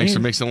 You know what? Thanks for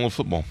mixing a little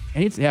football.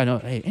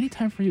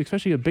 Anytime for you,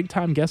 especially a big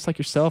time guest like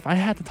yourself. I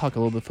had to talk a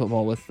little bit of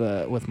football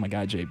with my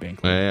guy Jay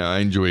Binkley. Yeah, I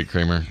enjoy it,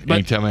 Kramer.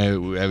 Anytime I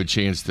have a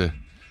chance to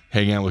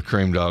hang out with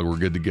Kramer Dog, we're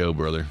good to go,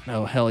 brother.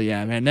 Oh, hell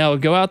yeah, man. Now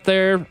go out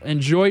there,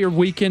 enjoy your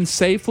weekend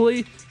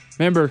safely.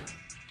 Remember,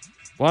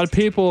 a lot of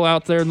people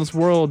out there in this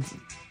world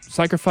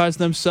sacrifice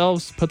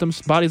themselves, put them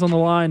bodies on the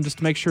line just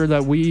to make sure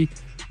that we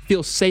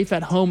feel safe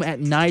at home at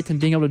night and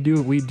being able to do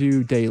what we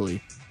do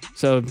daily.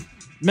 So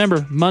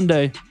remember,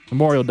 Monday,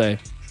 Memorial Day.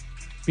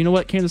 You know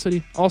what, Kansas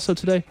City? Also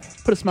today,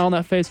 put a smile on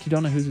that face because you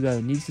don't know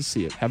who needs to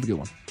see it. Have a good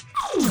one.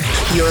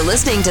 You're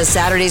listening to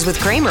Saturdays with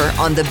Kramer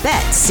on the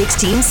Bet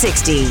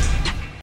 1660.